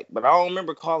tape back, but I don't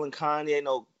remember calling Kanye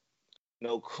no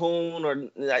coon or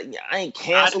like, I ain't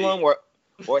cancel him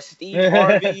or Steve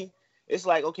Harvey. It's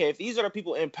like, okay, if these are the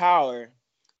people in power,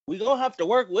 we gonna have to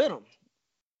work with them.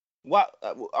 Why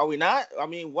are we not? I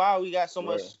mean, why we got so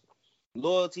much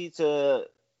loyalty to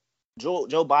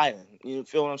Joe Biden? You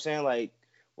feel what I'm saying? Like,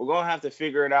 we're gonna have to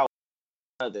figure it out.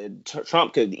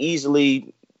 Trump could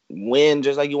easily win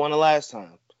just like he won the last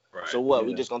time. Right. So what? Yeah.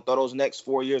 We just gonna throw those next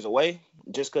 4 years away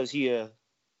just because he a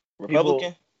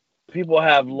Republican? People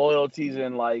have loyalties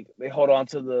and like they hold on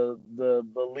to the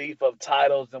belief of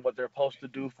titles and what they're supposed to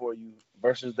do for you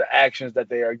versus the actions that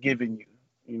they are giving you.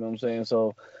 You know what I'm saying?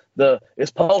 So it's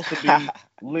supposed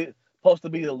to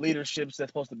be the leadership that's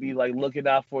supposed to be like looking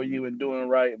out for you and doing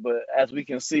right, but as we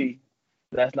can see,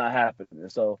 that's not happening.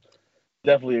 So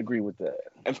definitely agree with that.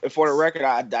 And for the record,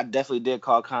 I definitely did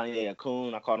call Kanye a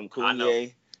coon. I called him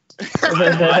Kanye.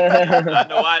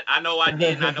 I know I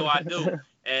did, and I know I do.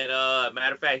 And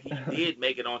matter of fact, he did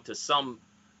make it onto some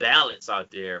ballots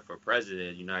out there for president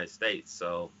of the United States.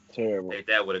 So take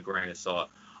that with a grain of salt.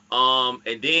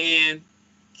 And then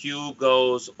Cube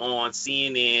goes on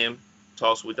CNN,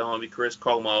 talks with the homie Chris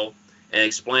Cuomo, and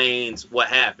explains what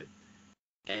happened.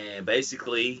 And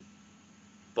basically,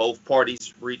 both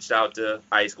parties reached out to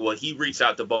Ice. Well, he reached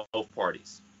out to both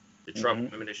parties, the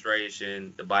Trump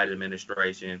administration, the Biden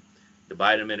administration. The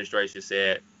Biden administration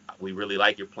said, we really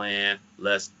like your plan.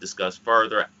 Let's discuss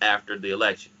further after the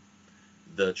election.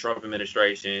 The Trump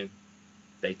administration,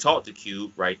 they talked to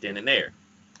Cube right then and there.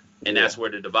 And that's where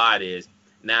the divide is.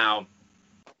 Now,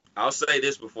 I'll say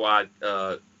this before I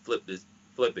flip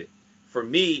it. For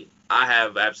me, I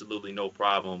have absolutely no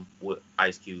problem with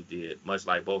Ice Cube did, much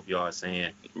like both y'all are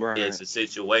saying. Right. It's a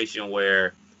situation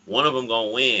where one of them going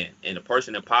to win, and the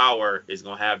person in power is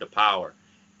going to have the power.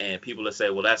 And people will say,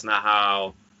 well, that's not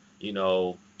how,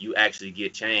 you actually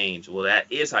get change. Well, that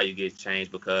is how you get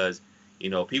change because,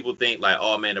 people think like,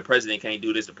 oh, man, the president can't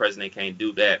do this, the president can't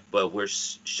do that. But we're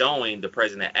showing the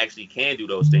president actually can do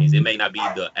those things. It may not be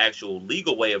the actual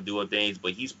legal way of doing things,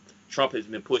 but Trump has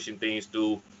been pushing things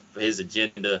through for his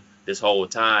agenda this whole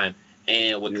time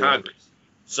and with Congress.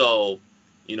 So,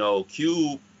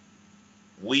 Cube,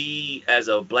 we as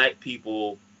a black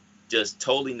people just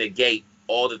totally negate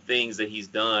all the things that he's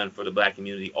done for the black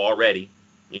community already,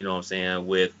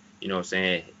 with,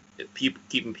 people,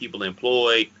 keeping people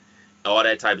employed, all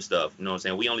that type of stuff.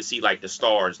 We only see like the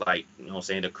stars, like,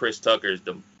 the Chris Tuckers,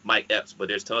 the Mike Epps, but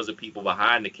there's tons of people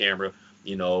behind the camera,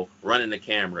 running the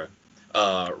camera,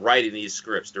 writing these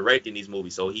scripts, directing these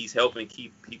movies. So he's helping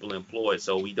keep people employed.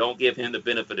 So we don't give him the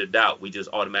benefit of the doubt. We just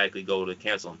automatically go to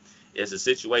cancel him. It's a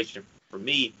situation for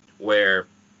me where,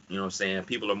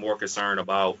 people are more concerned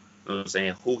about,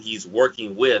 who he's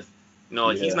working with.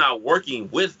 He's not working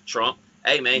with Trump.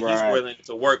 Hey, man, he's willing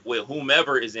to work with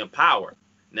whomever is in power.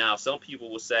 Now, some people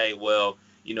will say, well,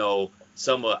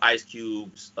 some of Ice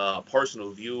Cube's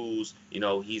personal views,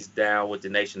 he's down with the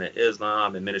Nation of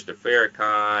Islam and Minister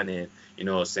Farrakhan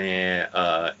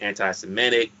and,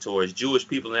 anti-Semitic towards Jewish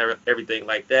people and everything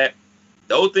like that.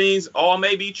 Those things all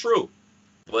may be true.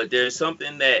 But there's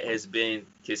something that has been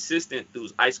consistent through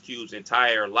Ice Cube's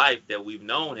entire life that we've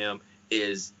known him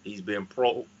is he's been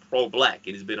pro-black.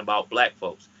 It has been about black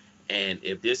folks. And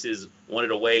if this is one of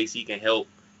the ways he can help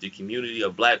the community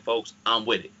of black folks, I'm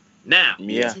with it. Now,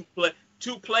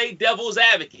 to play devil's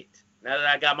advocate, now that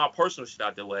I got my personal shit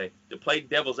out the way, to play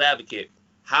devil's advocate,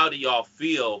 how do y'all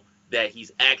feel that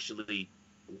he's actually,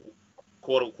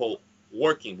 quote unquote,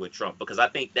 working with Trump? Because I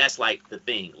think that's like the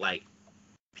thing. Like,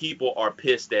 people are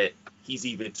pissed that he's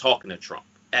even talking to Trump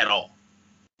at all.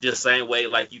 The same way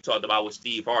like you talked about with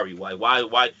Steve Harvey.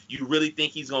 Why you really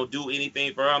think he's going to do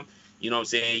anything for him? You know what I'm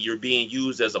saying? You're being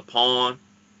used as a pawn.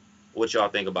 What y'all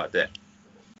think about that?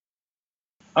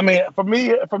 I mean, for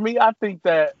me, I think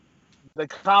that the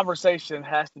conversation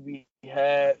has to be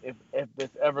had if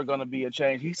it's ever going to be a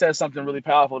change. He said something really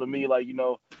powerful to me, like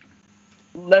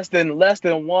less than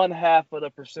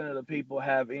 0.5% of the people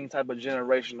have any type of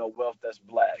generational wealth that's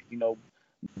black.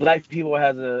 Black people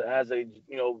has a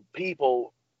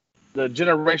people, the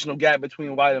generational gap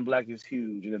between white and black is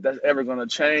huge, and if that's ever going to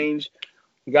change,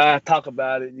 you gotta talk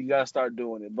about it. You gotta start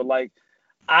doing it. But like,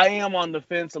 I am on the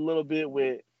fence a little bit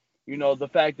with, the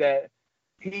fact that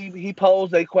he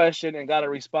posed a question and got a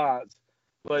response,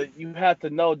 but you have to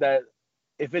know that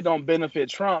if it don't benefit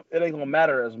Trump, it ain't gonna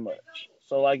matter as much.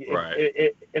 So like,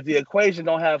 Right. if the equation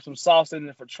don't have some sauce in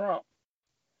it for Trump,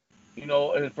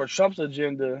 and for Trump's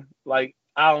agenda, like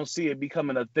I don't see it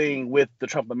becoming a thing with the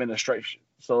Trump administration.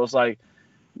 So it's like,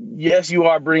 yes, you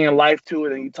are bringing life to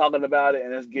it, and you're talking about it,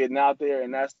 and it's getting out there,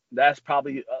 and that's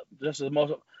probably just as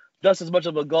much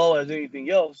of a goal as anything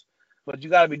else. But you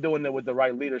got to be doing it with the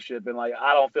right leadership, and like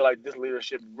I don't feel like this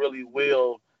leadership really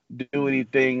will do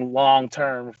anything long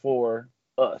term for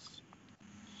us.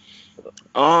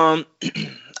 I,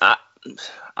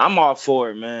 I'm all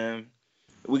for it, man.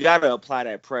 We gotta apply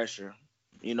that pressure.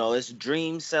 It's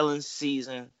dream selling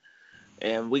season,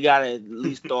 and we gotta at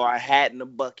least throw our hat in the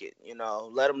bucket.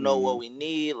 Let them know what we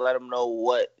need. Let them know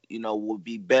what would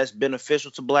be best beneficial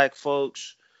to black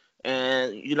folks,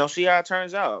 and see how it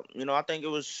turns out. I think it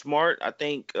was smart. I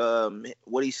think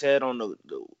what he said on the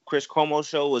Chris Cuomo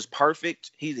show was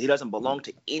perfect. He doesn't belong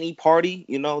to any party.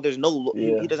 There's no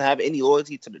he doesn't have any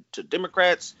loyalty to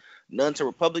Democrats, none to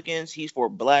Republicans. He's for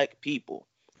black people,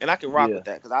 and I can rock with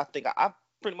that because I think I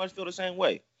pretty much feel the same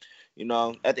way.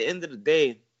 At the end of the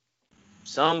day,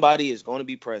 somebody is going to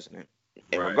be president.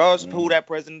 And regardless of who that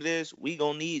president is, we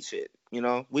going to need shit. We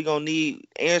going to need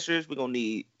answers. We going to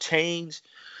need change.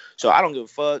 So I don't give a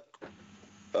fuck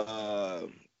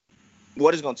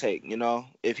what it's going to take,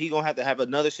 If he going to have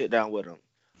another sit down with him.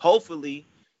 Hopefully,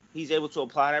 he's able to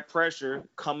apply that pressure,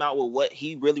 come out with what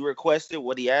he really requested,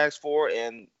 what he asked for,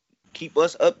 and keep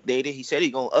us updated. He said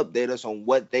he's going to update us on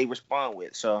what they respond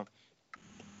with. So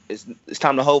it's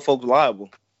time to hold folks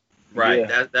liable. Right,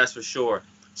 yeah. That's for sure.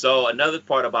 So another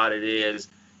part about it is,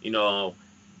 the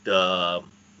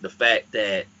fact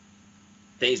that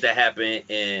things that happened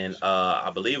in,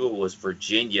 I believe it was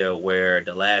Virginia, where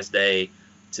the last day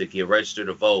to get registered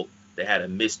to vote, they had a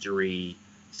mystery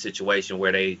situation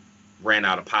where they ran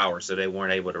out of power, so they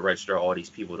weren't able to register all these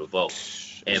people to vote.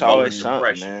 And voter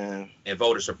suppression. And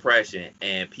voter suppression.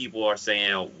 And people are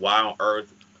saying, why on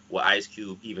earth will Ice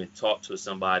Cube even talk to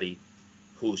somebody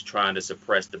who's trying to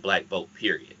suppress the black vote,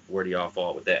 period? Where do y'all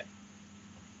fall with that?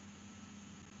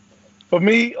 For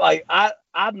me, like,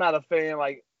 I'm not a fan,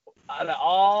 like, out of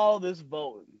all this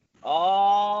voting,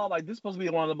 this is supposed to be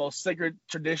one of the most sacred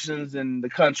traditions in the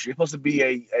country. It's supposed to be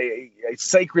a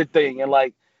sacred thing. And,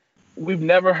 like, we've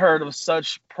never heard of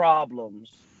such problems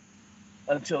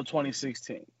until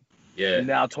 2016. Yeah. And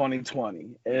now 2020.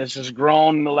 And it's just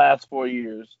grown in the last 4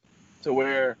 years to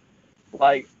where,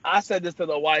 like, I said this to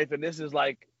the wife, and this is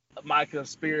like my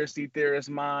conspiracy theorist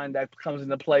mind that comes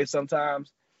into play sometimes.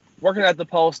 Working at the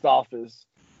post office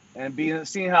and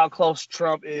seeing how close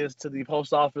Trump is to the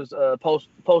post office,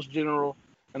 post general,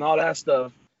 and all that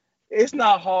stuff, it's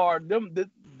not hard.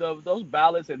 Those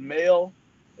ballots in mail,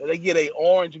 they get a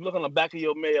orange. If you look on the back of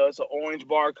your mail, it's an orange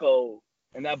barcode,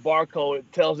 and that barcode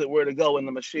tells it where to go in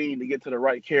the machine to get to the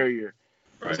right carrier.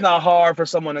 Right. It's not hard for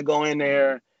someone to go in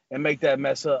there and make that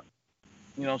mess up.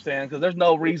 You know what I'm saying? Because there's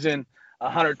no reason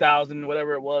 $100,000,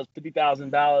 whatever it was,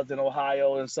 $50,000 in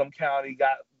Ohio in some county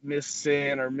got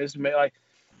missing or mismade. Like,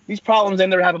 these problems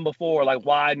ain't never happened before. Like,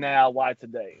 why now? Why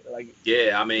today? Like,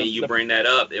 yeah, I mean, you bring that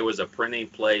up. There was a printing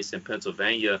place in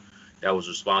Pennsylvania that was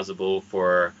responsible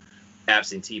for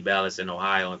absentee ballots in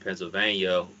Ohio and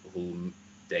Pennsylvania, who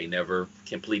they never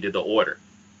completed the order.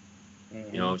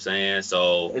 You know what I'm saying?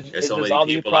 So there's so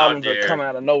many people out there coming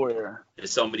out of nowhere.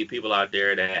 There's so many people out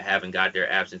there that haven't got their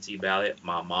absentee ballot.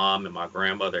 My mom and my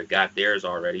grandmother got theirs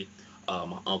already.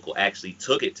 My uncle actually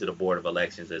took it to the Board of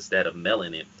Elections instead of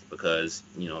mailing it because,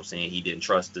 you know what I'm saying, he didn't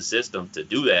trust the system to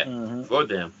do that for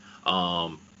them.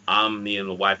 Me and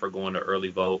the wife are going to early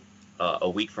vote a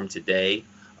week from today.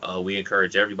 We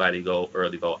encourage everybody to go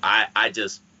early vote.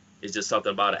 It's just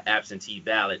something about an absentee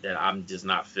ballot that I'm just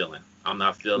not feeling. I'm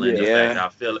not feeling the fact I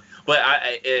feel it. But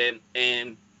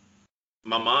and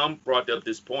my mom brought up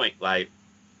this point, like,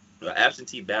 the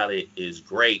absentee ballot is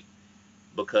great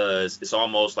because it's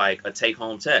almost like a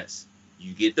take-home test.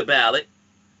 You get the ballot,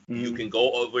 you can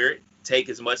go over it, take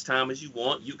as much time as you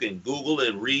want. You can Google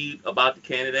and read about the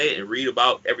candidate and read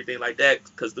about everything like that.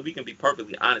 Because we can be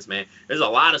perfectly honest, man. There's a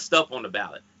lot of stuff on the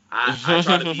ballot. I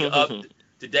try to be up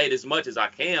to date as much as I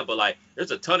can, but like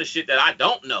there's a ton of shit that I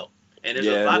don't know, and there's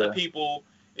a lot of people,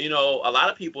 a lot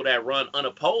of people that run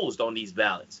unopposed on these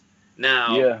ballots.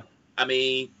 Now, I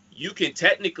mean, you can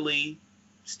technically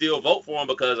still vote for them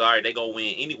because all right, they gonna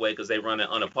win anyway because they run it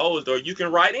unopposed, or you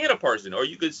can write in a person, or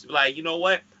you could like, you know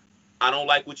what, I don't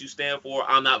like what you stand for,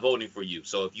 I'm not voting for you.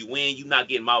 So if you win, you're not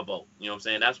getting my vote. You know what I'm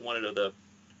saying? That's one of the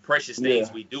precious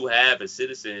things we do have as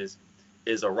citizens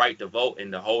is a right to vote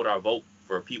and to hold our vote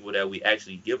for people that we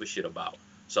actually give a shit about.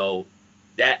 So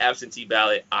that absentee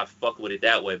ballot, I fuck with it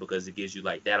that way because it gives you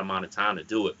like that amount of time to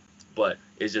do it. But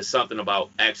it's just something about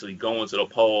actually going to the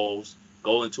polls,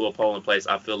 going to a polling place.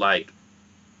 I feel like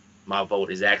my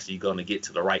vote is actually going to get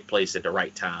to the right place at the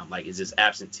right time. Like, it's this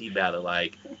absentee ballot.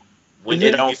 Like, when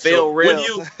it don't feel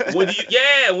real. When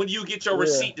you get your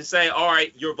receipt to say, all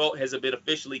right, your vote has been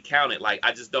officially counted. Like,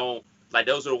 I just don't, like,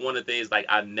 those are one of the things, like,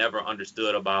 I never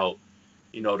understood about,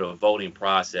 the voting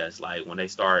process. Like, when they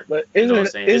start, but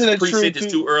isn't it precinct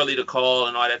is too early to call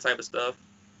and all that type of stuff.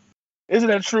 Isn't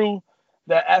it true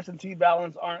that absentee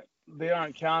ballots aren't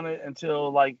counted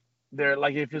until, like, they're,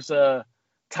 like, if it's a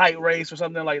tight race or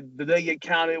something, like, do they get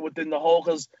counted within the whole?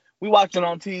 Because we watch it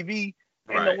on TV.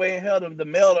 Ain't no way in hell to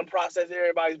mail and process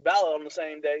everybody's ballot on the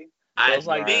same day. So it's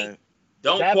like,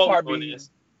 don't quote me on this.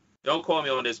 Don't quote me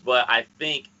on this, but I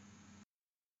think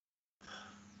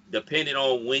depending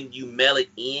on when you mail it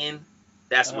in,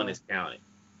 that's when it's counted.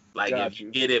 Like if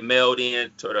you get it mailed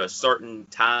in to a certain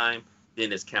time,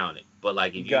 then it's counted. But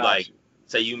like if you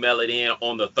say you mail it in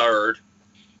on the 3rd,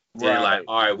 then like,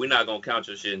 all right, we're not gonna count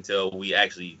your shit until we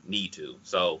actually need to.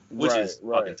 So which is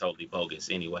fucking totally bogus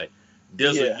anyway.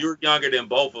 Dizzle, you're younger than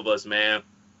both of us, man.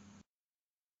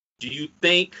 Do you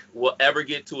think we'll ever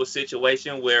get to a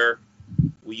situation where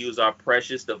we use our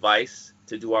precious device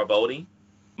to do our voting?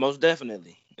 Most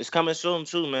definitely. It's coming soon,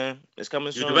 too, man. It's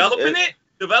coming soon. You developing it?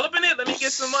 Developing it? Let me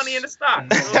get some money in the stock.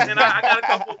 And I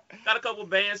got a couple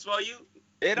bands for you.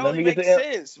 It only makes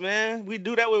sense, man. We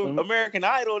do that with American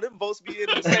Idol. Them votes be in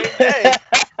the same day.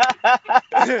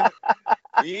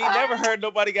 You ain't never heard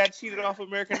nobody got cheated off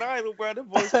American Idol, bro. Them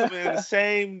votes come in the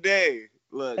same day.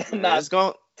 Look, it's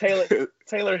going.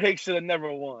 Taylor Hicks should have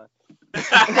never won.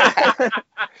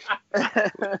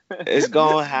 It's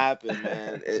gonna happen,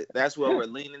 man. That's what we're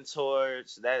leaning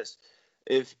towards. That's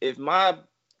if my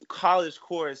college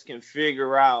course can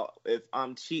figure out if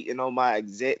I'm cheating on my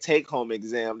take-home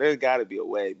exam, there's got to be a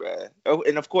way, bro.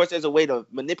 And of course, there's a way to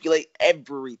manipulate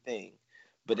everything.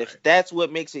 But if that's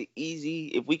what makes it easy,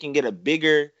 if we can get a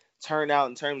bigger turnout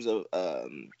in terms of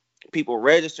people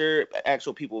registered,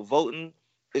 actual people voting,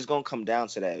 it's gonna come down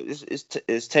to that.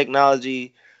 It's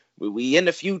technology. We in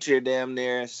the future, damn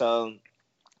near. So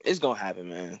it's gonna happen,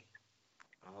 man.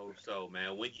 I hope so,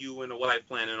 man. When you and the wife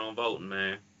planning on voting,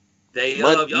 man? Day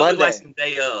of, y'all look like some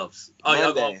day ofs. Oh,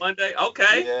 y'all going Monday?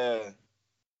 Okay. Yeah.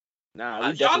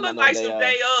 Nah, y'all look like some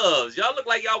day ofs. Y'all look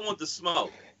like y'all want the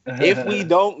smoke. If we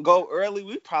don't go early,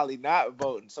 we probably not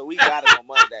voting. So we got it on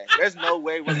Monday. There's no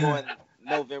way we're going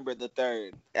November the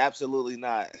 3rd. Absolutely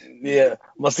not. Yeah.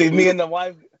 Well, see, me and the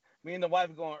wife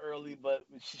going early, but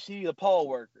she's a poll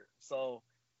worker, so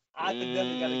I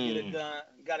definitely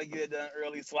gotta get it done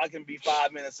early so I can be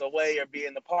 5 minutes away or be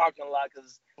in the parking lot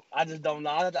because I just don't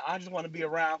know. I just want to be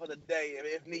around for the day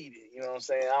if needed. You know what I'm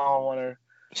saying? I don't want her.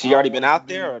 She already been out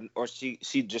there, or she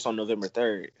just on November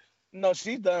 3rd? No,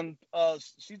 she's done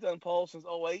polls since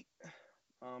 2008.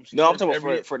 No, I'm talking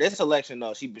about for this election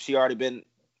though. She already been,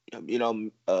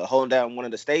 holding down one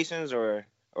of the stations or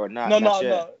not?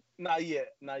 No. Not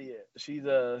yet.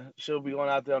 She'll be going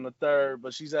out there on the 3rd,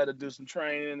 but she's had to do some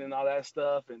training and all that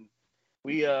stuff. And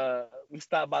we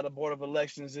stopped by the Board of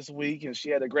Elections this week, and she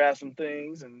had to grab some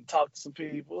things and talk to some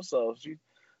people. So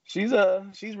she's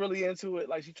really into it.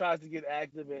 Like, she tries to get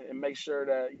active and make sure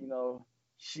that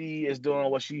she is doing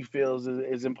what she feels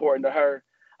is important to her.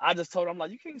 I just told her, I'm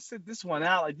like, you can't sit this one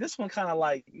out. Like, this one kind of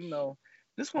like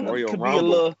this one Royal could Rumble. be a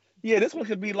little. Yeah, this one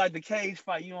could be like the cage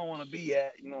fight you don't want to be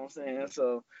at. You know what I'm saying?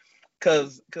 So.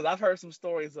 Cause I've heard some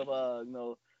stories of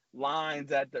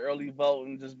lines at the early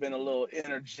voting just been a little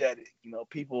energetic.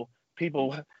 People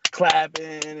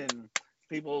clapping and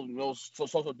people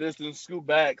social distance, scoot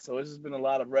back. So it's just been a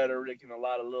lot of rhetoric and a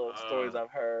lot of little stories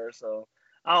I've heard. So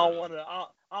I don't want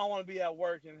to be at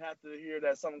work and have to hear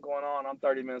that something going on. I'm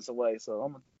 30 minutes away,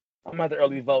 so I'm at the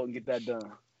early vote and get that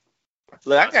done.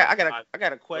 Look, I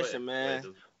got a question, man.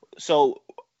 So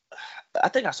I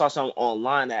think I saw something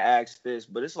online that asked this,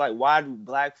 but it's like, why do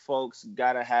black folks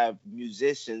gotta have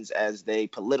musicians as they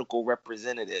political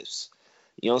representatives?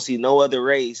 You don't see no other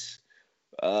race.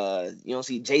 You don't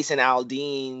see Jason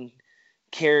Aldean,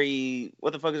 Carrie,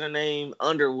 what the fuck is her name?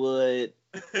 Underwood,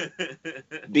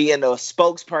 being a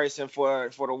spokesperson for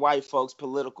the white folks'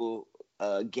 political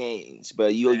gains.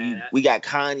 But Man, we got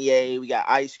Kanye, we got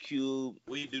Ice Cube.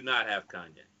 we do not have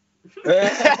Kanye.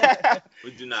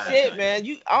 We do not have Shit, Kanye.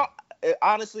 man,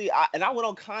 honestly, I went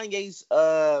on Kanye's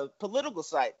political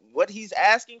site. What he's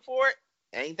asking for it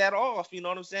ain't that off. You know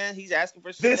what I'm saying? He's asking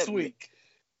for shit This week.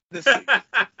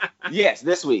 Yes,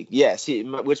 this week. Yes,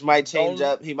 which might change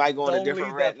up. He might go on a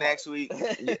different route next week.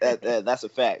 That's a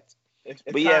fact.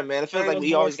 But yeah, man, it feels like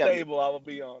we always got stable. I will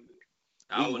be on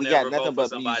it. We got nothing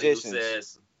but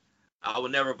musicians. I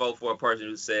would never vote for a person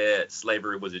who said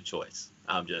slavery was a choice.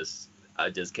 I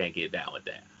just can't get down with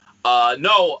that.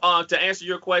 No, to answer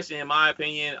your question, in my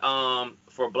opinion,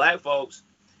 for black folks,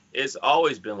 it's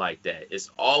always been like that. It's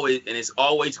always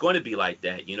going to be like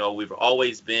that. You know, we've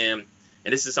always been,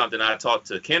 and this is something I talk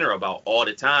to Kenner about all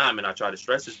the time, and I try to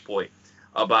stress this point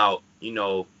about, you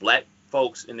know, black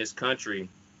folks in this country,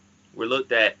 we're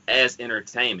looked at as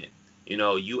entertainment. You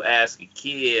know, you ask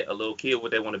a little kid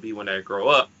what they want to be when they grow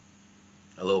up,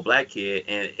 a little black kid,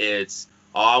 and it's,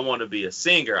 oh, I want to be a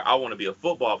singer, I want to be a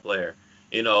football player.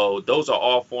 You know, those are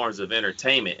all forms of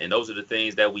entertainment, and those are the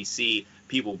things that we see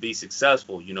people be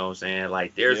successful. You know what I'm saying?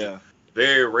 Like, there's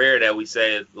very rare that we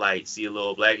say, like, see a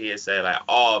little black kid say, like,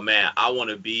 oh man, I want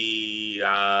to be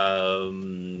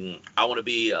an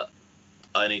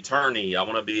attorney, I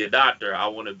want to be a doctor, I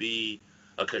want to be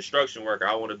a construction worker,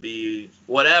 I want to be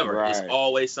whatever. Right. It's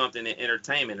always something in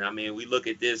entertainment. I mean, we look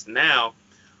at this now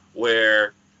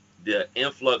where the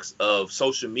influx of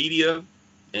social media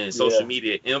and social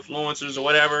media influencers or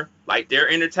whatever, like, they're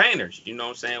entertainers. You know what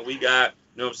I'm saying? We got,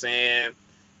 you know what I'm saying,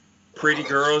 pretty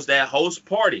girls that host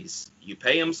parties. You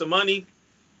pay them some money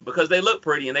because they look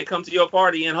pretty and they come to your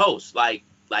party and host. Like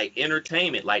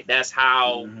entertainment. Like, that's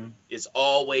how it's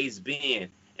always been.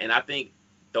 And I think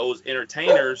those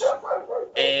entertainers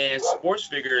and sports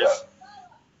figures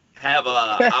have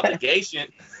a obligation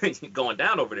going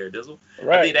down over there, Dizzle.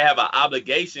 Right. I think they have an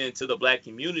obligation to the black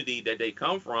community that they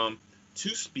come from to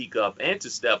speak up and to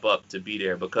step up to be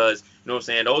there, because, you know what I'm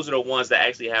saying, those are the ones that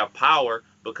actually have power,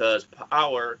 because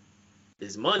power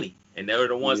is money, and they're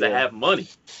the ones that have money.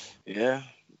 Yeah.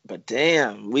 But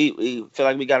damn, we feel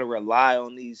like we got to rely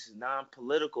on these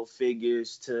non-political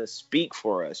figures to speak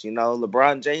for us. You know,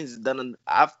 LeBron James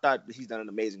I've thought he's done an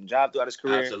amazing job throughout his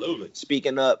career. Absolutely.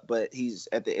 Speaking up, but he's,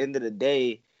 at the end of the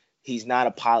day, he's not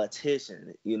a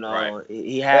politician. You know, right.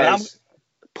 He has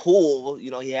pull,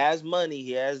 you know, he has money,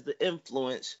 he has the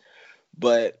influence,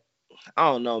 but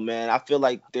I don't know, man. I feel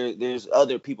like there's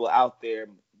other people out there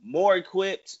more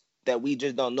equipped that we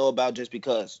just don't know about just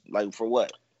because, like, for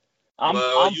what?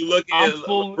 You look at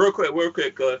real quick.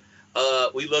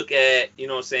 We look at, you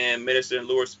know what I'm saying, Minister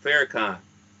Louis Farrakhan.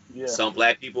 Yeah. Some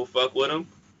black people fuck with him,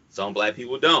 some black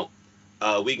people don't.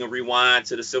 We can rewind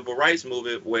to the civil rights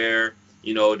movement where,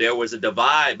 you know, there was a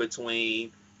divide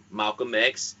between Malcolm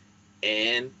X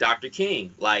and Dr.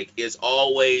 King. Like, it's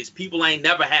always, people ain't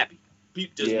never happy.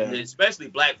 Especially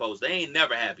black folks, they ain't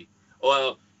never happy.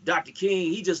 Or Dr.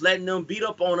 King, he just letting them beat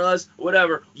up on us,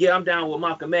 whatever. Yeah, I'm down with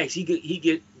Malcolm X. He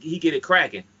get it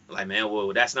cracking. Like, man,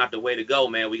 well, that's not the way to go,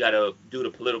 man. We gotta do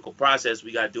the political process.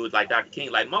 We gotta do it like Dr.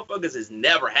 King. Like, motherfuckers is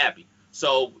never happy.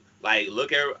 So, like,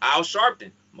 look at Al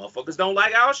Sharpton. Motherfuckers don't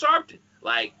like Al Sharpton.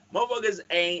 Like, motherfuckers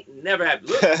ain't never happy.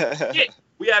 Look, shit,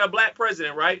 we had a black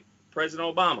president, right?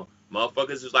 President Obama.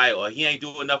 Motherfuckers was like, oh, he ain't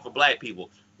doing enough for black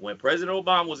people. When President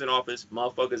Obama was in office,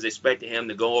 motherfuckers expected him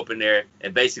to go up in there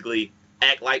and basically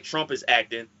act like Trump is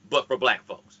acting, but for black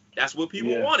folks. That's what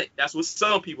people wanted. That's what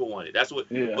some people wanted. That's what,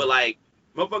 but like,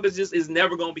 motherfuckers just is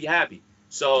never gonna be happy.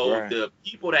 So the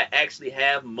people that actually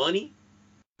have money,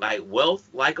 like wealth,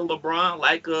 like a LeBron,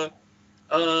 like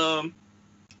a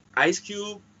Ice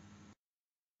Cube,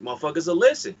 motherfuckers will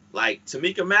listen. Like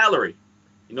Tamika Mallory,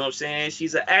 you know what I'm saying?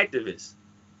 She's an activist,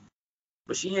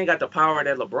 but she ain't got the power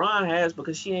that LeBron has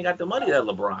because she ain't got the money that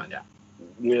LeBron got.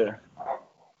 Yeah.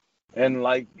 And,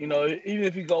 like, you know, even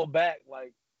if you go back,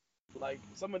 like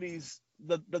some of these,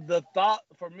 the thought,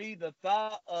 for me, the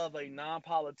thought of a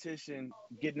non-politician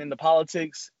getting into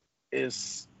politics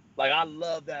is, like, I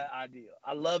love that idea.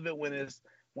 I love it when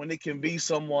it can be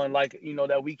someone, like, you know,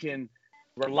 that we can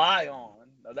rely on.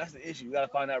 Now, that's the issue. You got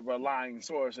to find that relying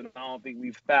source, and I don't think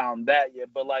we've found that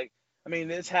yet. But, like, I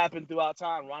mean, it's happened throughout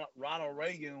time. Ronald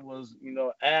Reagan was, you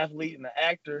know, athlete and an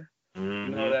actor. You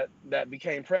know, that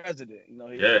became president. You know,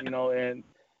 you know,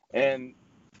 and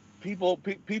people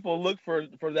look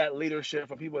for that leadership,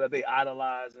 for people that they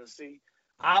idolize and see.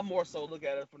 I more so look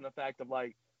at it from the fact of,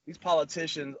 like, these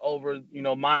politicians over, you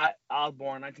know, I was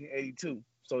born in 1982,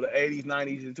 so the 80s,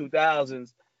 90s, and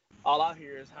 2000s, all I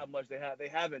hear is how much they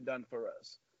haven't done for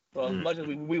us. So as much as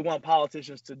we want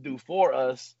politicians to do for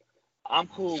us, I'm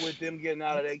cool with them getting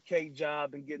out of their cake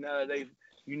job and getting out of their,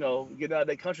 getting out of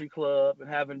their country club and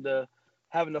having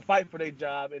to fight for their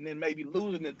job, and then maybe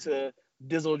losing it to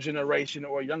Dizzle generation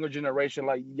or younger generation.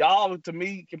 Like, y'all, to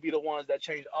me, can be the ones that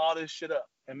change all this shit up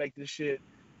and make this shit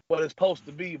what it's supposed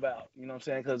to be about. You know what I'm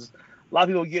saying? Because a lot of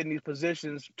people get in these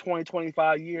positions 20,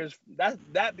 25 years.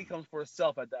 That becomes for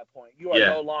self at that point. You are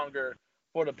no longer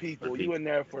for the people. You in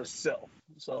there for self.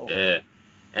 So yeah.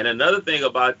 And another thing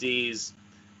about these,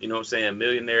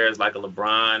 millionaires like a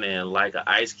LeBron and like an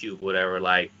Ice Cube, whatever,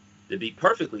 like, to be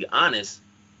perfectly honest,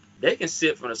 they can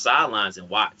sit from the sidelines and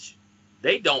watch.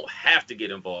 They don't have to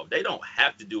get involved. They don't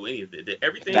have to do anything.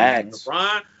 Everything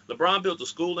LeBron built a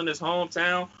school in his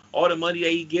hometown. All the money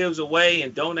that he gives away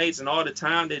and donates and all the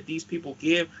time that these people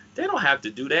give, they don't have to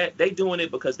do that. They doing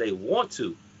it because they want to.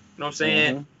 You know what I'm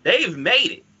saying? Mm-hmm. They've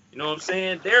made it. You know what I'm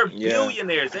saying? They're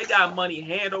billionaires. They got money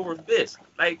hand over fist.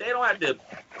 Like, they don't have to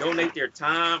donate their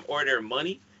time or their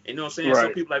money. You know what I'm saying? Right.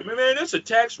 Some people are like, man, that's a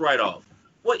tax write-off.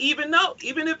 Well, even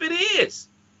if it is.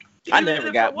 I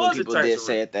never got when people did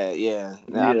say that. Yeah.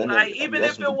 Even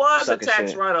if it was a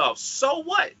tax write-off, so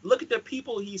what? Look at the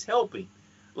people he's helping.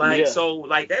 So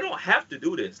they don't have to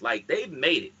do this. Like, they've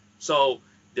made it. So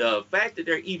the fact that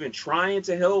they're even trying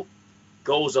to help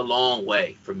goes a long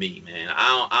way for me, man.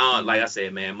 I don't like I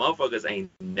said, man, motherfuckers ain't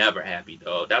never happy,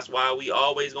 dog. That's why we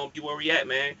always gonna be where we at,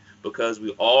 man, because we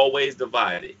always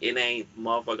divided. It ain't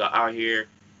motherfucker out here,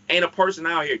 ain't a person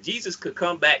out here. Jesus could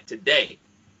come back today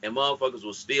and motherfuckers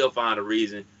will still find a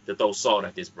reason to throw salt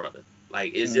at this brother.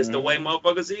 Like, it's just the way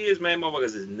motherfuckers is, man.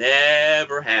 Motherfuckers is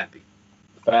never happy.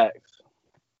 Facts.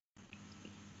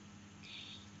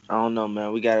 I don't know,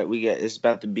 man. We got it's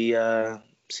about to be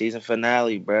season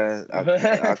finale, bro.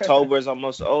 October is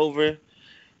almost over.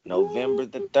 November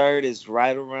the 3rd is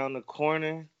right around the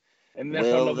corner. And then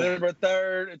from November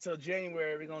 3rd until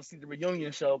January, we're going to see the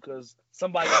reunion show because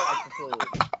somebody going to act the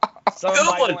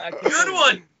fool. Good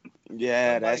one.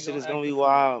 Yeah, that shit is going to be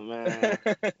wild, man.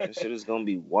 That shit is going to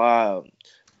be wild.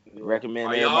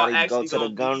 Recommend everybody go to the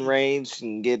gun range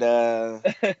and get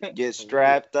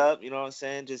strapped up, you know what I'm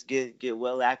saying? Just get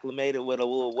well acclimated with a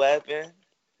little weapon.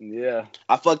 Yeah.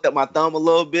 I fucked up my thumb a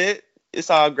little bit.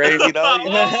 It's all gravy, though.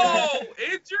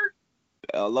 Injured?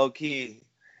 Low key.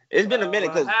 It's been a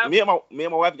minute because me and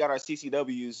my wife got our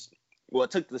CCWs. Well,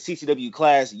 took the CCW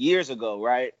class years ago,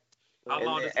 right? How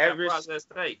long does that process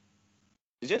take?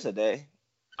 It's just a day.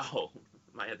 Oh,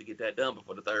 might have to get that done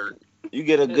before the 3rd. You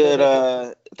get a good,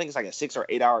 I think it's like a 6 or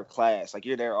 8 hour class. Like,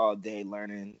 you're there all day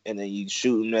learning, and then you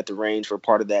shooting at the range for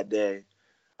part of that day.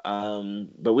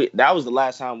 But that was the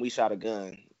last time we shot a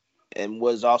gun, and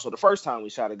was also the first time we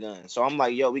shot a gun. So I'm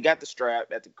like, yo, we got the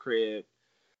strap at the crib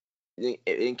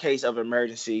in case of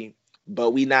emergency,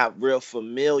 but we not real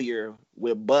familiar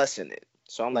with busting it.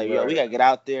 So I'm like, yo, we gotta get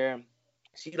out there.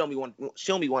 She don't be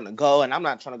wanting to go, and I'm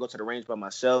not trying to go to the range by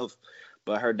myself.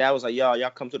 But her dad was like, y'all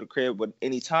come to the crib with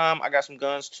any time. I got some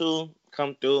guns too.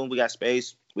 Come through. We got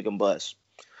space. We can bust.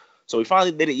 So we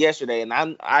finally did it yesterday, and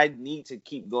I need to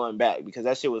keep going back because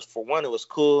that shit was, for one, it was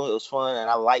cool, it was fun, and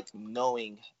I liked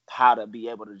knowing how to be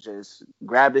able to just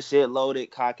grab the shit, load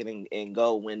it, cock it, and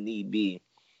go when need be.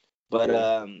 But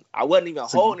I wasn't even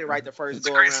holding it right the first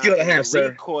go around. Skill to have,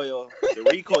 the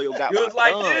recoil got you my was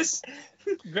like thumb. this.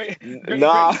 Great.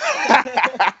 Nah.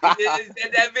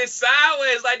 that bit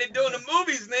sideways like they do in the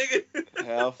movies, nigga.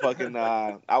 Hell fucking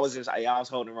nah. I was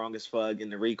holding wrong as fuck,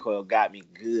 and the recoil got me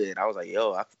good. I was like,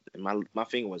 yo, my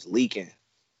finger was leaking.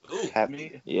 Ooh,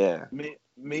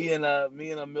 Me and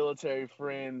a military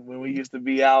friend, when we used to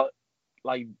be out,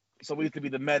 like, so we used to be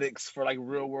the medics for like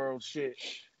real world shit.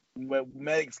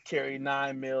 Medics carry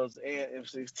 9mm and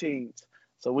M16s,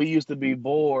 so we used to be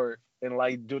bored and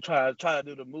like try to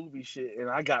do the movie shit, and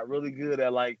I got really good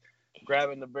at like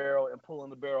grabbing the barrel and pulling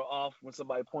the barrel off when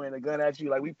somebody pointing a gun at you.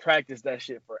 Like, we practiced that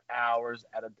shit for hours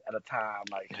at a time.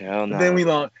 Like, hell no. Then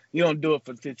you don't do it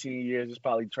for 15 years. It's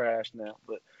probably trash now,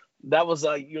 but that was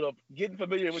like, getting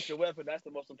familiar with your weapon. That's the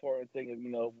most important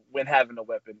thing. When having a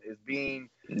weapon is being.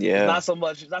 Yeah. It's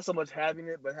not so much having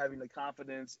it, but having the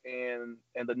confidence and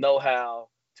the know-how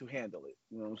to handle it.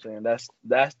 You know what I'm saying?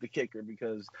 That's the kicker,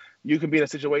 because you can be in a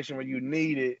situation where you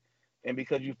need it, and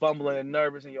because you fumbling and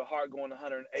nervous and your heart going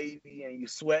 180 and you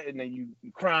sweating and you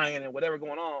crying and whatever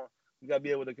going on, you gotta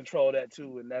be able to control that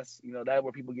too. And that's that's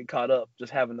where people get caught up,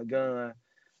 just having the gun,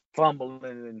 fumbling,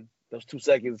 and those 2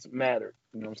 seconds matter.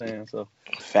 You know what I'm saying? So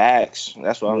facts.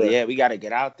 That's why we gotta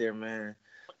get out there, man.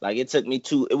 Like it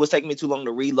was taking me too long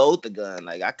to reload the gun.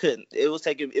 Like I couldn't. It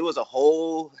was a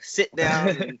whole sit down.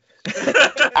 And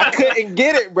I couldn't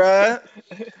get it, bruh.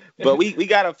 But we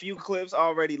got a few clips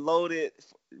already loaded,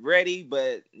 ready.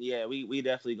 But yeah, we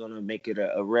definitely gonna make it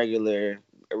a regular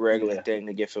thing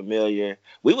to get familiar.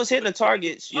 We was hitting the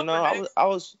targets, you know. I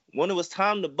was when it was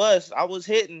time to bust, I was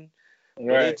hitting.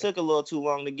 But it took a little too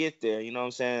long to get there. You know what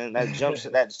I'm saying?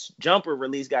 That jumper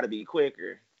release got to be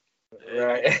quicker.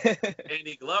 Right.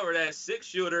 Andy Glover, that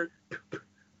 6-shooter.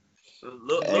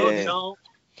 Look,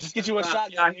 just get you a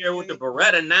shotgun. Out here with the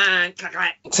Beretta 9.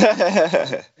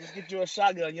 Just get you a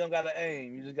shotgun. You don't got to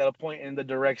aim. You just got to point in the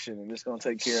direction, and it's going to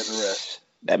take care of the rest.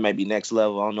 That may be next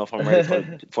level. I don't know if I'm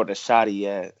ready for the shotty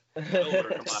yet.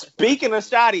 Speaking of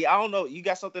shotty, I don't know. You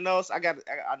got something else? I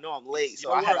know I'm late,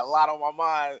 so I had a lot on my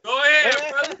mind. Go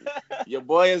ahead, brother. Your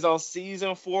boy is on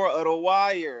season 4 of The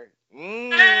Wire.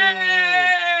 Hey!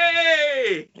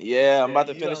 Yeah, I'm about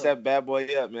to finish that bad boy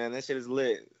up, man. That shit is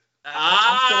lit.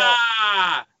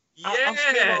 Yes.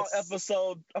 I'm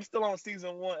still on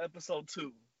season 1, episode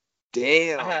 2.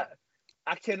 Damn.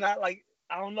 I cannot I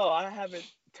don't know. I haven't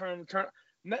turned.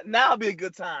 Now would be a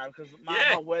good time because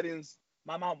my weddings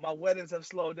have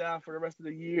slowed down for the rest of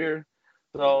the year.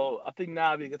 So I think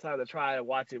now would be a good time to try and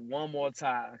watch it one more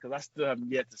time because I still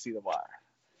haven't yet to see The Wire.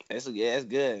 It's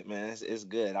good, man. It's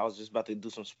good. I was just about to do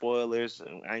some spoilers.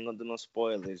 I ain't gonna do no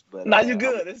spoilers, but nah, you're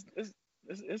good.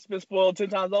 It's been spoiled 10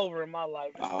 times over in my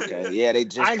life. Okay, yeah, they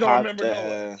just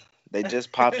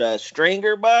popped a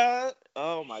Stringer, bud.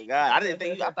 Oh my god, I didn't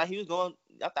think. I thought he was gonna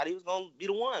be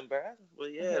the one, bro.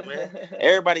 But yeah, man,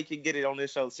 everybody can get it on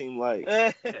this show. Seem like.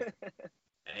 Ain't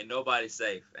nobody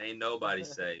safe,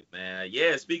 man.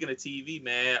 Yeah, speaking of TV,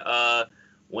 man,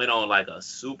 went on like a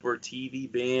super TV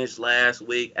binge last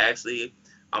week. Actually,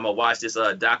 I'm gonna watch this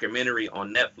documentary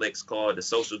on Netflix called The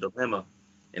Social Dilemma,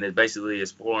 and it's basically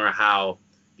exploring how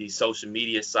these social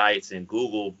media sites and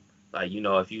Google, like, you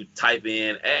know, if you type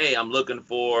in, hey, I'm looking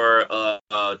for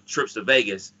trips to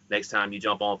Vegas, next time you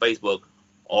jump on Facebook,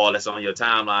 all that's on your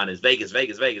timeline is Vegas,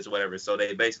 or whatever. So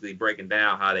they basically breaking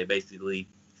down how they basically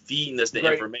feeding us the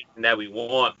information that we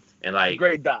want. And like,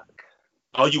 great doc.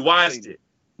 Oh, you watched it?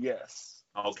 Yes.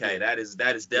 Okay, that is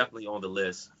definitely on the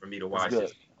list for me to watch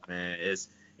it. Man, it's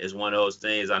one of those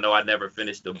things. I know I never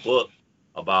finished the book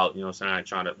about, you know what I'm saying,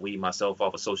 trying to weed myself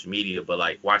off of social media, but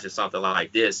like watching something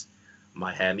like this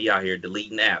might have me out here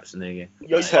deleting apps, nigga.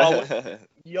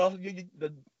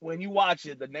 When you watch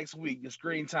it the next week, your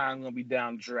screen time gonna be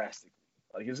down drastically.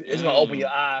 Like it's gonna open your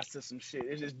eyes to some shit.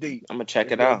 It's just deep. I'm gonna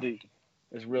check it out. Deep.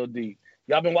 It's real deep.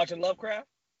 Y'all been watching Lovecraft?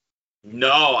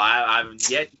 No, I've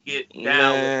yet to get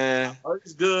down with it.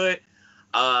 It's good.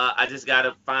 I just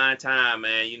gotta find time,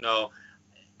 man. You know,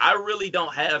 I really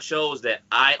don't have shows that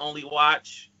I only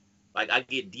watch. Like I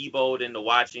get deboed into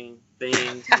watching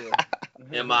things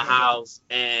in my house,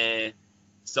 and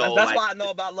so that's why I know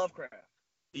about Lovecraft.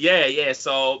 Yeah.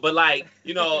 So, but like,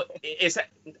 you know,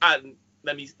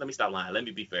 let me stop lying. Let me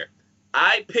be fair.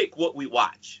 I pick what we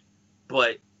watch,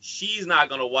 but she's not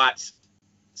gonna watch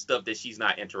stuff that she's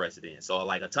not interested in. So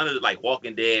like a ton of like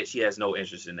Walking Dead, she has no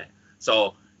interest in that.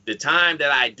 So the time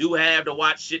that I do have to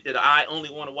watch shit that I only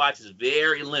want to watch is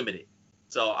very limited.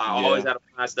 So I always got to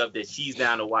find stuff that she's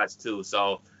down to watch too.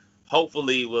 So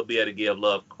hopefully we'll be able to give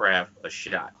Lovecraft a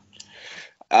shot.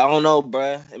 I don't know,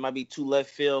 bruh. It might be too left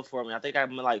field for me. I think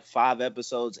I'm like 5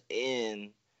 episodes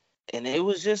in, and it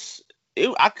was just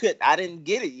I didn't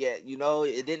get it yet. You know,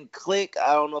 it didn't click.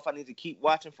 I don't know if I need to keep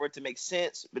watching for it to make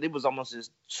sense, but it was almost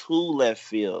just too left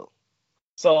field.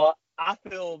 So I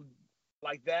feel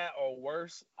like that or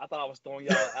worse. I thought I was throwing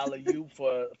y'all alley-oop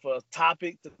for a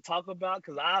topic to talk about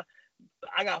because I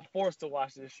got forced to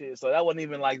watch this shit. So that wasn't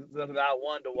even like something I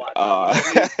wanted to watch.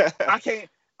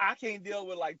 I can't deal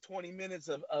with like 20 minutes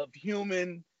of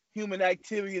human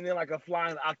activity and then like a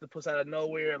flying octopus out of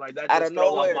nowhere. Like that just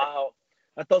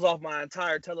throws off my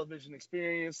entire television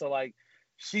experience. So like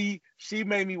she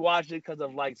made me watch it because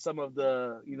of like some of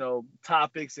the, you know,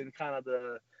 topics and kind of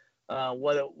the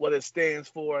what it stands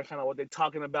for and kind of what they're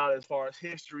talking about as far as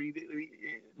history,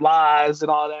 lies and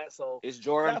all that. So it's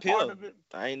Jordan Peele.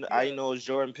 I know it's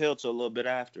Jordan Peele till a little bit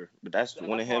after, but that's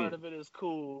one of him. Part of it is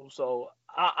cool. So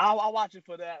I'll watch it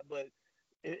for that. But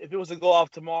if it was to go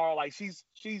off tomorrow, like she's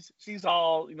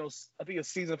all, you know, I think it's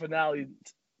season finale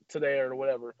today or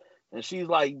whatever. And she's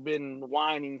like been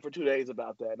whining for 2 days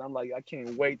about that. And I'm like, I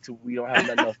can't wait till we don't have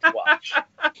nothing else to watch.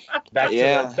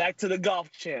 Back to the Golf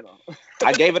Channel.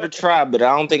 I gave it a try, but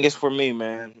I don't think it's for me,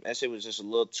 man. That shit was just a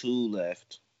little too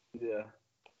left. Yeah.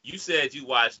 You said you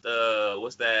watched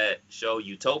what's that show,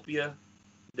 Utopia?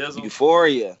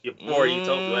 Euphoria. You told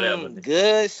me whatever.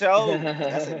 Good show.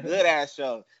 That's a good ass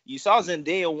show. You saw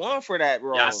Zendaya won for that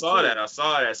role. Yeah, I saw that. So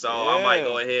yeah. I might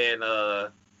go ahead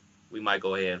and we might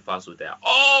go ahead and fuss with that.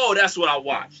 Oh, that's what I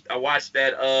watched. I watched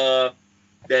that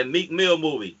Meek Mill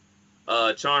movie,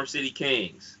 Charm City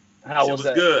Kings. How was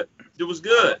that? Good. It was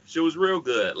good. She was real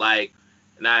good. Like,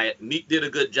 Meek did a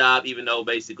good job, even though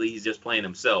basically he's just playing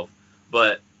himself.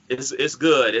 But it's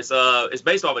good. It's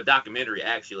based off a documentary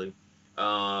actually.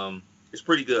 It's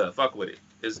pretty good. Fuck with it.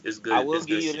 It's good. I will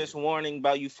give you this warning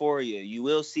about Euphoria. You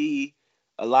will see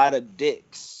a lot of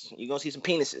dicks. You're gonna see some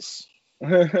penises.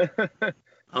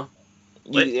 Huh?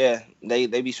 Yeah, they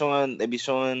be showing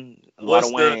a lot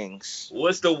of wangs.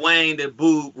 What's the wang to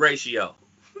boob ratio?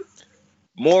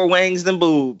 More wangs than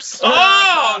boobs.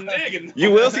 Oh, nigga.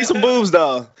 You will see some boobs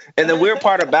though. And the weird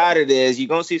part about it is you're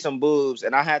gonna see some boobs,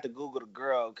 and I had to Google the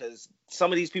girl because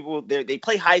some of these people they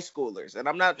play high schoolers, and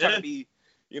I'm not trying to be,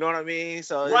 you know what I mean?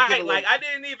 So right, like I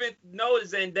didn't even know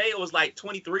Zendaya was like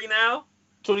 23 now.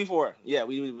 24. Yeah,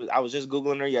 I was just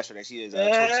Googling her yesterday. She is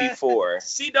 24.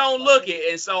 She don't look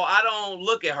it, and so I don't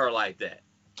look at her like that.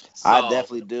 So. I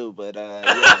definitely do, but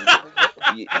yeah.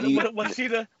 Was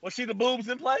she the boobs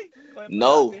in play?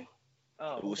 No.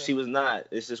 Oh, okay. She was not.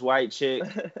 It's this white chick,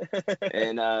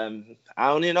 and I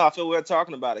don't even know. I feel weird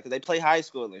talking about it because they play high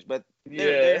schoolers, but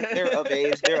they're of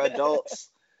age, they're adults.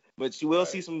 But you will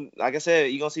see some, like I said,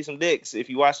 you're gonna see some dicks if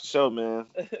you watch the show, man.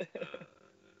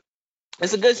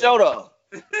 It's a good show though.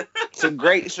 It's a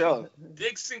great show.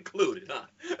 Dicks included, huh?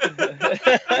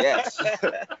 Yes.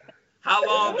 How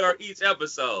long are each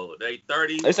episode? They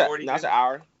 30, 40? No, it's an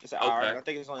hour. It's an hour. Okay. I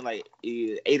think it's only like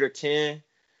 8 or 10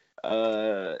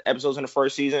 episodes in the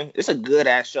first season. It's a good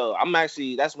ass show.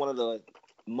 That's one of the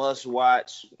must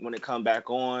watch when it come back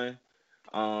on.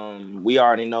 We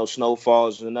already know Snowfall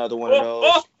is another one of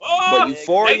those. But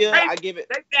Euphoria, I give it.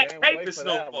 They back paper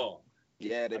Snowfall.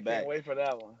 Yeah, they I back. can't wait for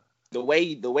that one. The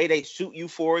way they shoot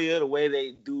Euphoria, the way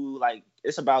they do, like,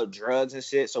 it's about drugs and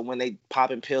shit. So when they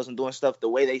popping pills and doing stuff, the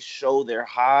way they show their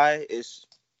high is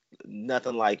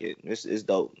nothing like it. It's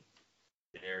dope.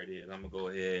 There it is. I'm gonna go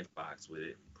ahead and box with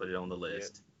it. Put it on the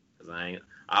list. Cause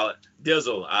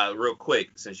Dizzle, real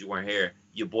quick, since you weren't here,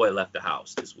 your boy left the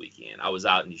house this weekend. I was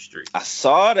out in the street. I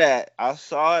saw that.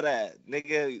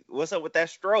 Nigga, what's up with that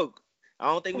stroke? I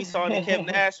don't think we saw any Kevin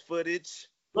Nash footage.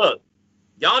 Look,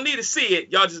 y'all need to see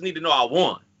it. Y'all just need to know I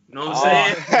won. You know what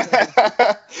I'm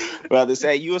saying? Well, to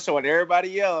say you were showing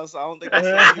everybody else. I don't think I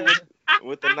saw you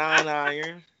with the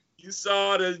 9-iron. You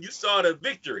saw the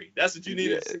victory. That's what you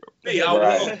needed to see. I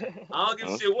won. I don't give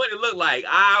a shit what it looked like.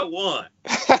 I won.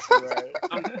 Right.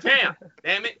 I'm the champ.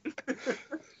 Damn it.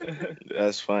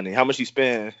 That's funny. How much you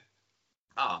spend?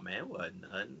 Oh man, it wasn't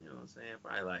nothing. You know what I'm saying?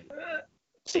 Probably like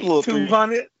Just a little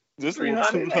 200. Just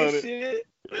 300. Shit.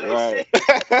 Right.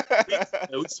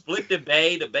 we split the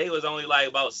bay. The bay was only like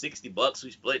about $60.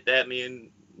 We split that. Me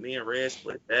and Red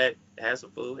split that. Had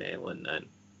some food and it wasn't nothing.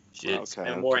 Shit,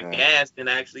 spend more in gas than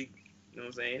actually, you know what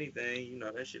I'm saying, anything. You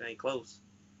know, that shit ain't close.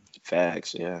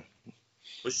 Facts, yeah.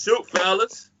 But shoot,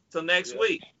 fellas, till next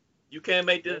week. You Can't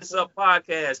Make This Up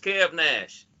podcast. Kev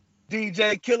Nash.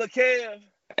 DJ Killer Kev.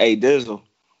 Hey, Dizzle.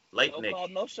 Late No Nick. call,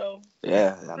 no show.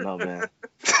 Yeah, I know, man.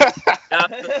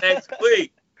 Till next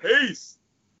week. Peace.